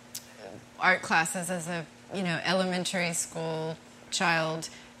art classes as a elementary school child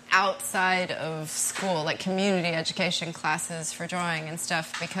outside of school, like community education classes for drawing and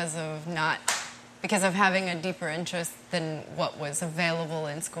stuff, because of having a deeper interest than what was available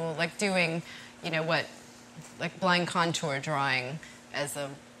in school, like doing like blind contour drawing as a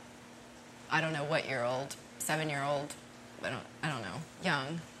I don't know what year old, 7-year-old, I don't know,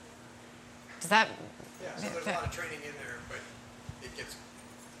 young. Does that? Yeah, so there's a lot of training in there, but it gets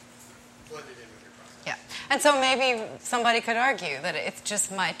blended in with your process. Yeah, and so maybe somebody could argue that it's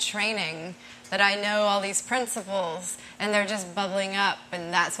just my training, that I know all these principles, and they're just bubbling up,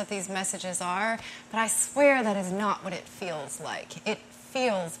 and that's what these messages are. But I swear that is not what it feels like. It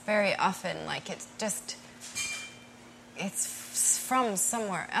feels very often like it's from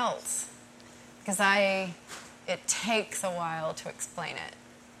somewhere else, because it takes a while to explain it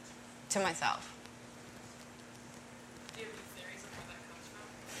to myself. Do you have any theories on where that comes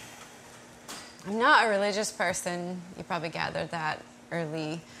from? I'm not a religious person. You probably gathered that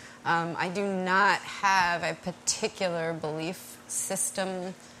early. I do not have a particular belief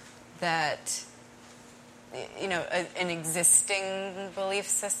system that, an existing belief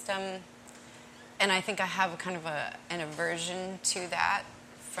system. And I think I have kind of an aversion to that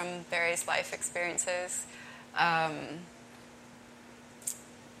from various life experiences.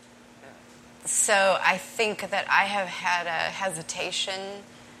 So I think that I have had a hesitation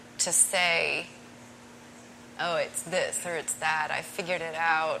to say, oh, it's this or it's that. I figured it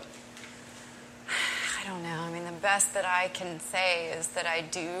out. I don't know. I mean, the best that I can say is that I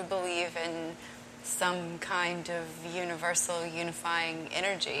do believe in some kind of universal unifying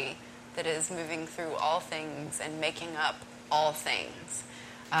energy that is moving through all things and making up all things.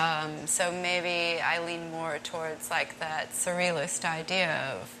 So maybe I lean more towards like that surrealist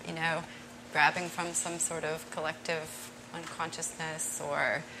idea of, grabbing from some sort of collective unconsciousness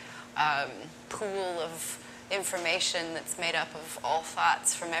or pool of information that's made up of all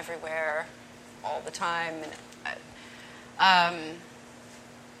thoughts from everywhere all the time. And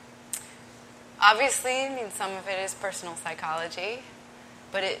obviously, some of it is personal psychology,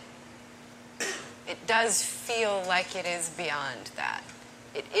 but it does feel like it is beyond that.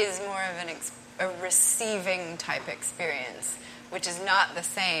 It is more of a receiving type experience, which is not the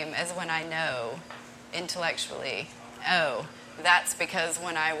same as when I know intellectually, oh, that's because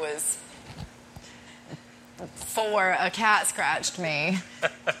when I was 4, a cat scratched me,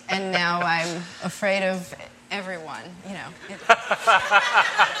 and now I'm afraid of everyone,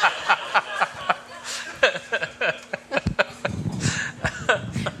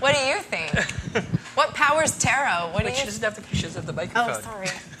 What do you think? What powers tarot? What do you? She doesn't have the microphone. Oh, sorry.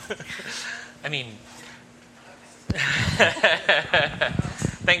 I mean,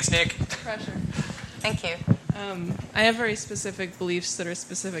 thanks, Nick. Pressure. Thank you. I have very specific beliefs that are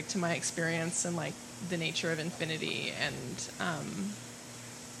specific to my experience and like the nature of infinity and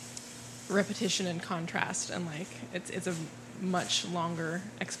repetition and contrast, and like it's a much longer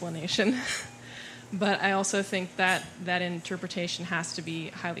explanation. But I also think that interpretation has to be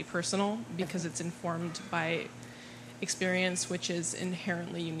highly personal because it's informed by experience, which is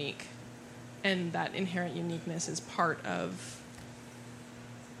inherently unique. And that inherent uniqueness is part of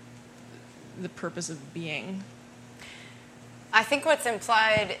the purpose of being. I think what's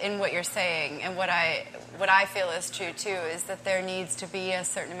implied in what you're saying, and what I feel is true too, is that there needs to be a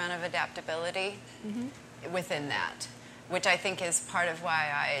certain amount of adaptability within that, which I think is part of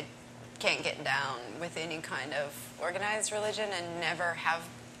why I can't get down with any kind of organized religion and never have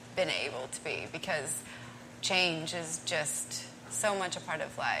been able to be, because change is just so much a part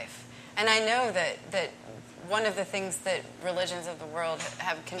of life. And I know that one of the things that religions of the world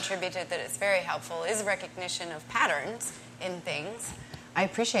have contributed that is very helpful is recognition of patterns in things. I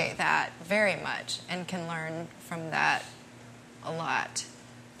appreciate that very much and can learn from that a lot.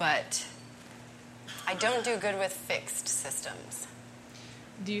 But I don't do good with fixed systems.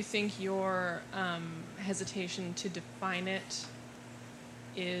 Do you think your hesitation to define it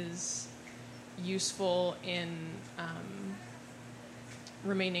is useful in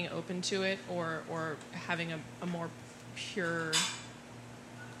remaining open to it, or having a more pure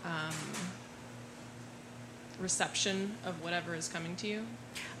reception of whatever is coming to you?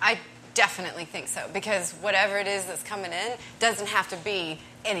 I definitely think so, because whatever it is that's coming in doesn't have to be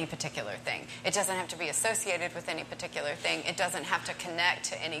any particular thing. It doesn't have to be associated with any particular thing. It doesn't have to connect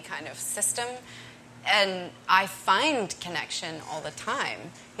to any kind of system. And I find connection all the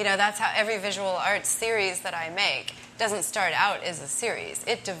time. You know, that's how every visual arts series that I make doesn't start out as a series.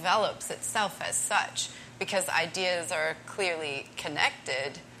 It develops itself as such, because ideas are clearly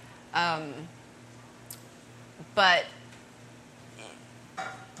connected. But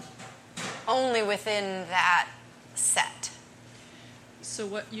only within that set. So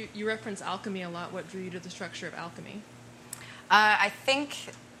what you reference alchemy a lot. What drew you to the structure of alchemy? I think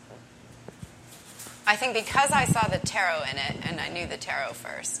because I saw the tarot in it, and I knew the tarot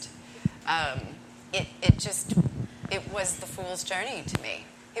first, it was the Fool's Journey to me.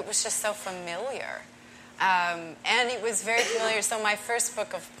 It was just so familiar. And it was very familiar. So my first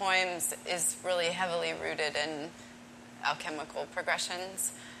book of poems is really heavily rooted in alchemical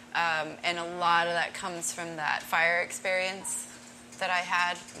progressions. And a lot of that comes from that fire experience that I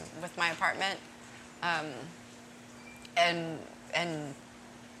had with my apartment. And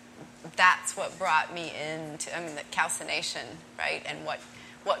that's what brought me into, the calcination, right? And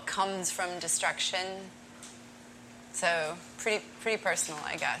what comes from destruction. So pretty personal,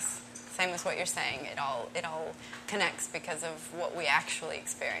 I guess. Same as what you're saying. It all connects because of what we actually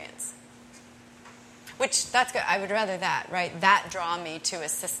experience. Which, that's good. I would rather that, right? That draw me to a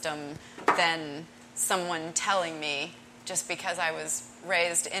system than someone telling me, just because I was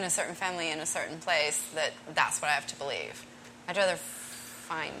raised in a certain family in a certain place, that's what I have to believe. I'd rather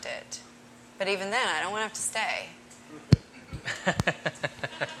find it. But even then, I don't want to have to stay.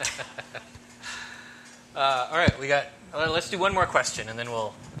 All right, let's do one more question, and then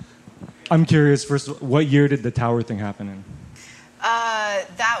we'll... I'm curious, first, what year did the tower thing happen in?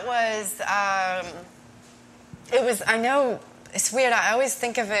 That was... I know, it's weird. I always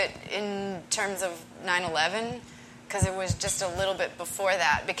think of it in terms of 9/11, because it was just a little bit before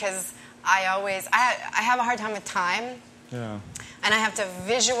that, because I have a hard time with time. Yeah. And I have to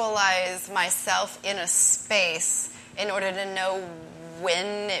visualize myself in a space in order to know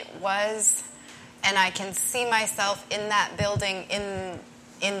when it was. And I can see myself in that building in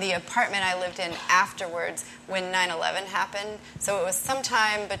the apartment I lived in afterwards when 9/11 happened. So it was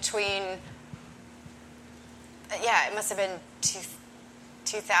sometime between, it must have been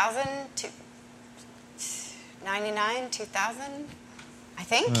 2000, 99, 2000, I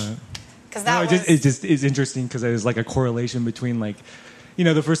think. Because it's interesting because there's like a correlation between the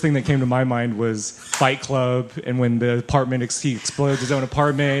first thing that came to my mind was Fight Club, and when the apartment he explodes his own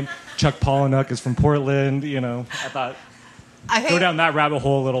apartment. Chuck Palahniuk is from Portland. I thought go down that rabbit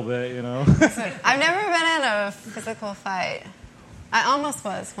hole a little bit. I've never been in a physical fight. I almost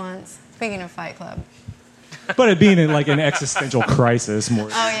was once. Speaking of Fight Club. But it being in an existential crisis more.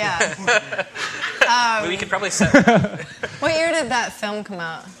 Oh yeah. We could probably set. What year did that film come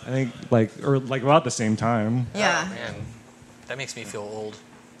out? I think about the same time. Yeah. Oh, man, that makes me feel old.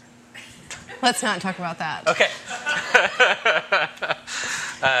 Let's not talk about that. Okay.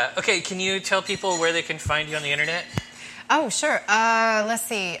 Okay, can you tell people where they can find you on the internet? Oh, sure. Let's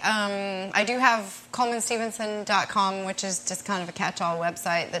see. I do have ColemanStevenson.com, which is just kind of a catch-all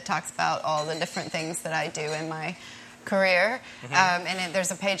website that talks about all the different things that I do in my career. Mm-hmm. And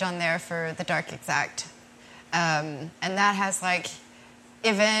there's a page on there for The Dark Exact. And that has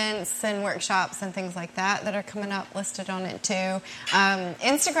events and workshops and things like that are coming up listed on it too.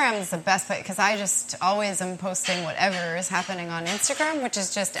 Instagram is the best way because I just always am posting whatever is happening on Instagram, which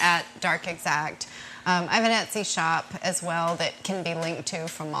is just at Dark Exact. I have an Etsy shop as well that can be linked to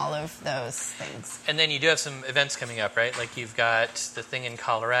from all of those things. And then you do have some events coming up, right? Like you've got the thing in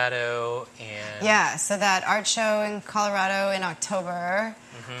Colorado and... Yeah, so that art show in Colorado in October.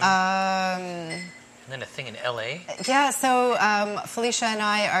 And then a thing in LA? Yeah, so Felicia and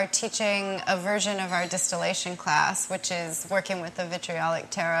I are teaching a version of our distillation class, which is working with the vitriolic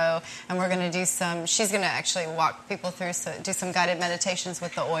tarot, and we're going to do she's going to actually walk people through, do some guided meditations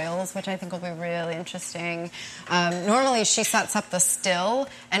with the oils, which I think will be really interesting. Normally she sets up the still,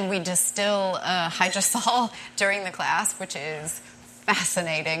 and we distill hydrosol during the class, which is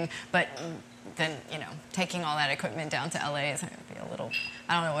fascinating, but then, taking all that equipment down to LA is going to be a little...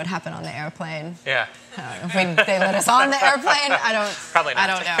 I don't know what happened on the airplane. Yeah. If they let us on the airplane, Probably not.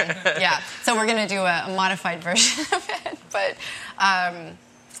 I don't know. Yeah. So we're going to do a modified version of it. But, and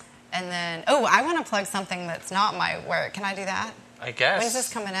then, I want to plug something that's not my work. Can I do that? I guess. When's this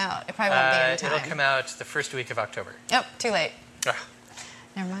coming out? It probably won't be in time. It'll come out the first week of October. Yep. Too late. Ugh.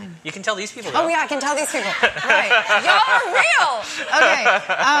 Never mind. You can tell these people, though. Oh, yeah, I can tell these people. Right. Y'all are real. Okay.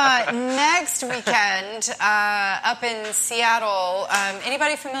 Next weekend, up in Seattle,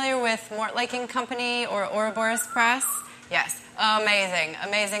 anybody familiar with Mortlake & Company or Ouroboros Press? Yes. Amazing.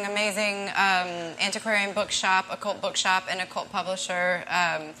 Antiquarian bookshop, occult bookshop, and occult publisher.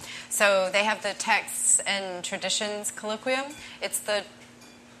 So they have the Texts and Traditions Colloquium. It's the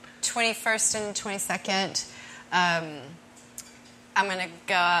 21st and 22nd. I'm going to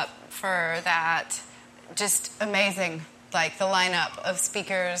go up for that. Just amazing. Like the lineup of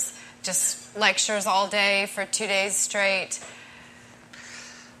speakers, just lectures all day for 2 days straight.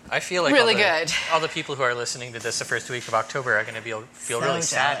 I feel like really good. All the people who are listening to this the first week of October are going to feel so really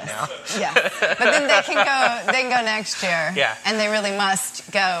sad now. Yeah, but then they can go next year. Yeah. And they really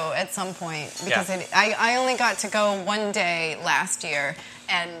must go at some point because I only got to go one day last year,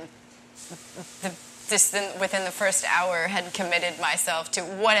 and within the first hour had committed myself to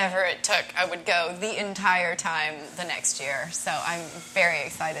whatever it took. I would go the entire time the next year. So I'm very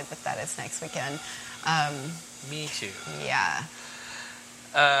excited that is next weekend. Me too. Yeah.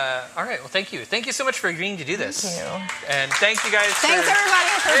 All right. Well, thank you. Thank you so much for agreeing to do this. Thank you. And thank you guys. Thanks everybody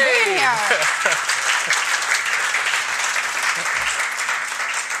for being here.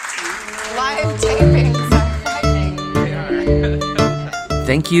 Live tapings are frightening.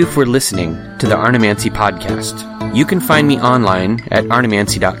 Thank you for listening to the Arnemancy Podcast. You can find me online at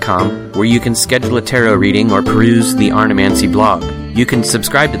arnemancy.com, where you can schedule a tarot reading or peruse the Arnemancy blog. You can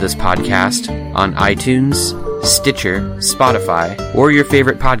subscribe to this podcast on iTunes, Stitcher, Spotify, or your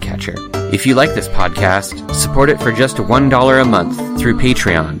favorite podcatcher. If you like this podcast, support it for just $1 a month through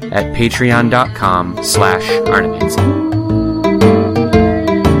Patreon at patreon.com/Arnemancy.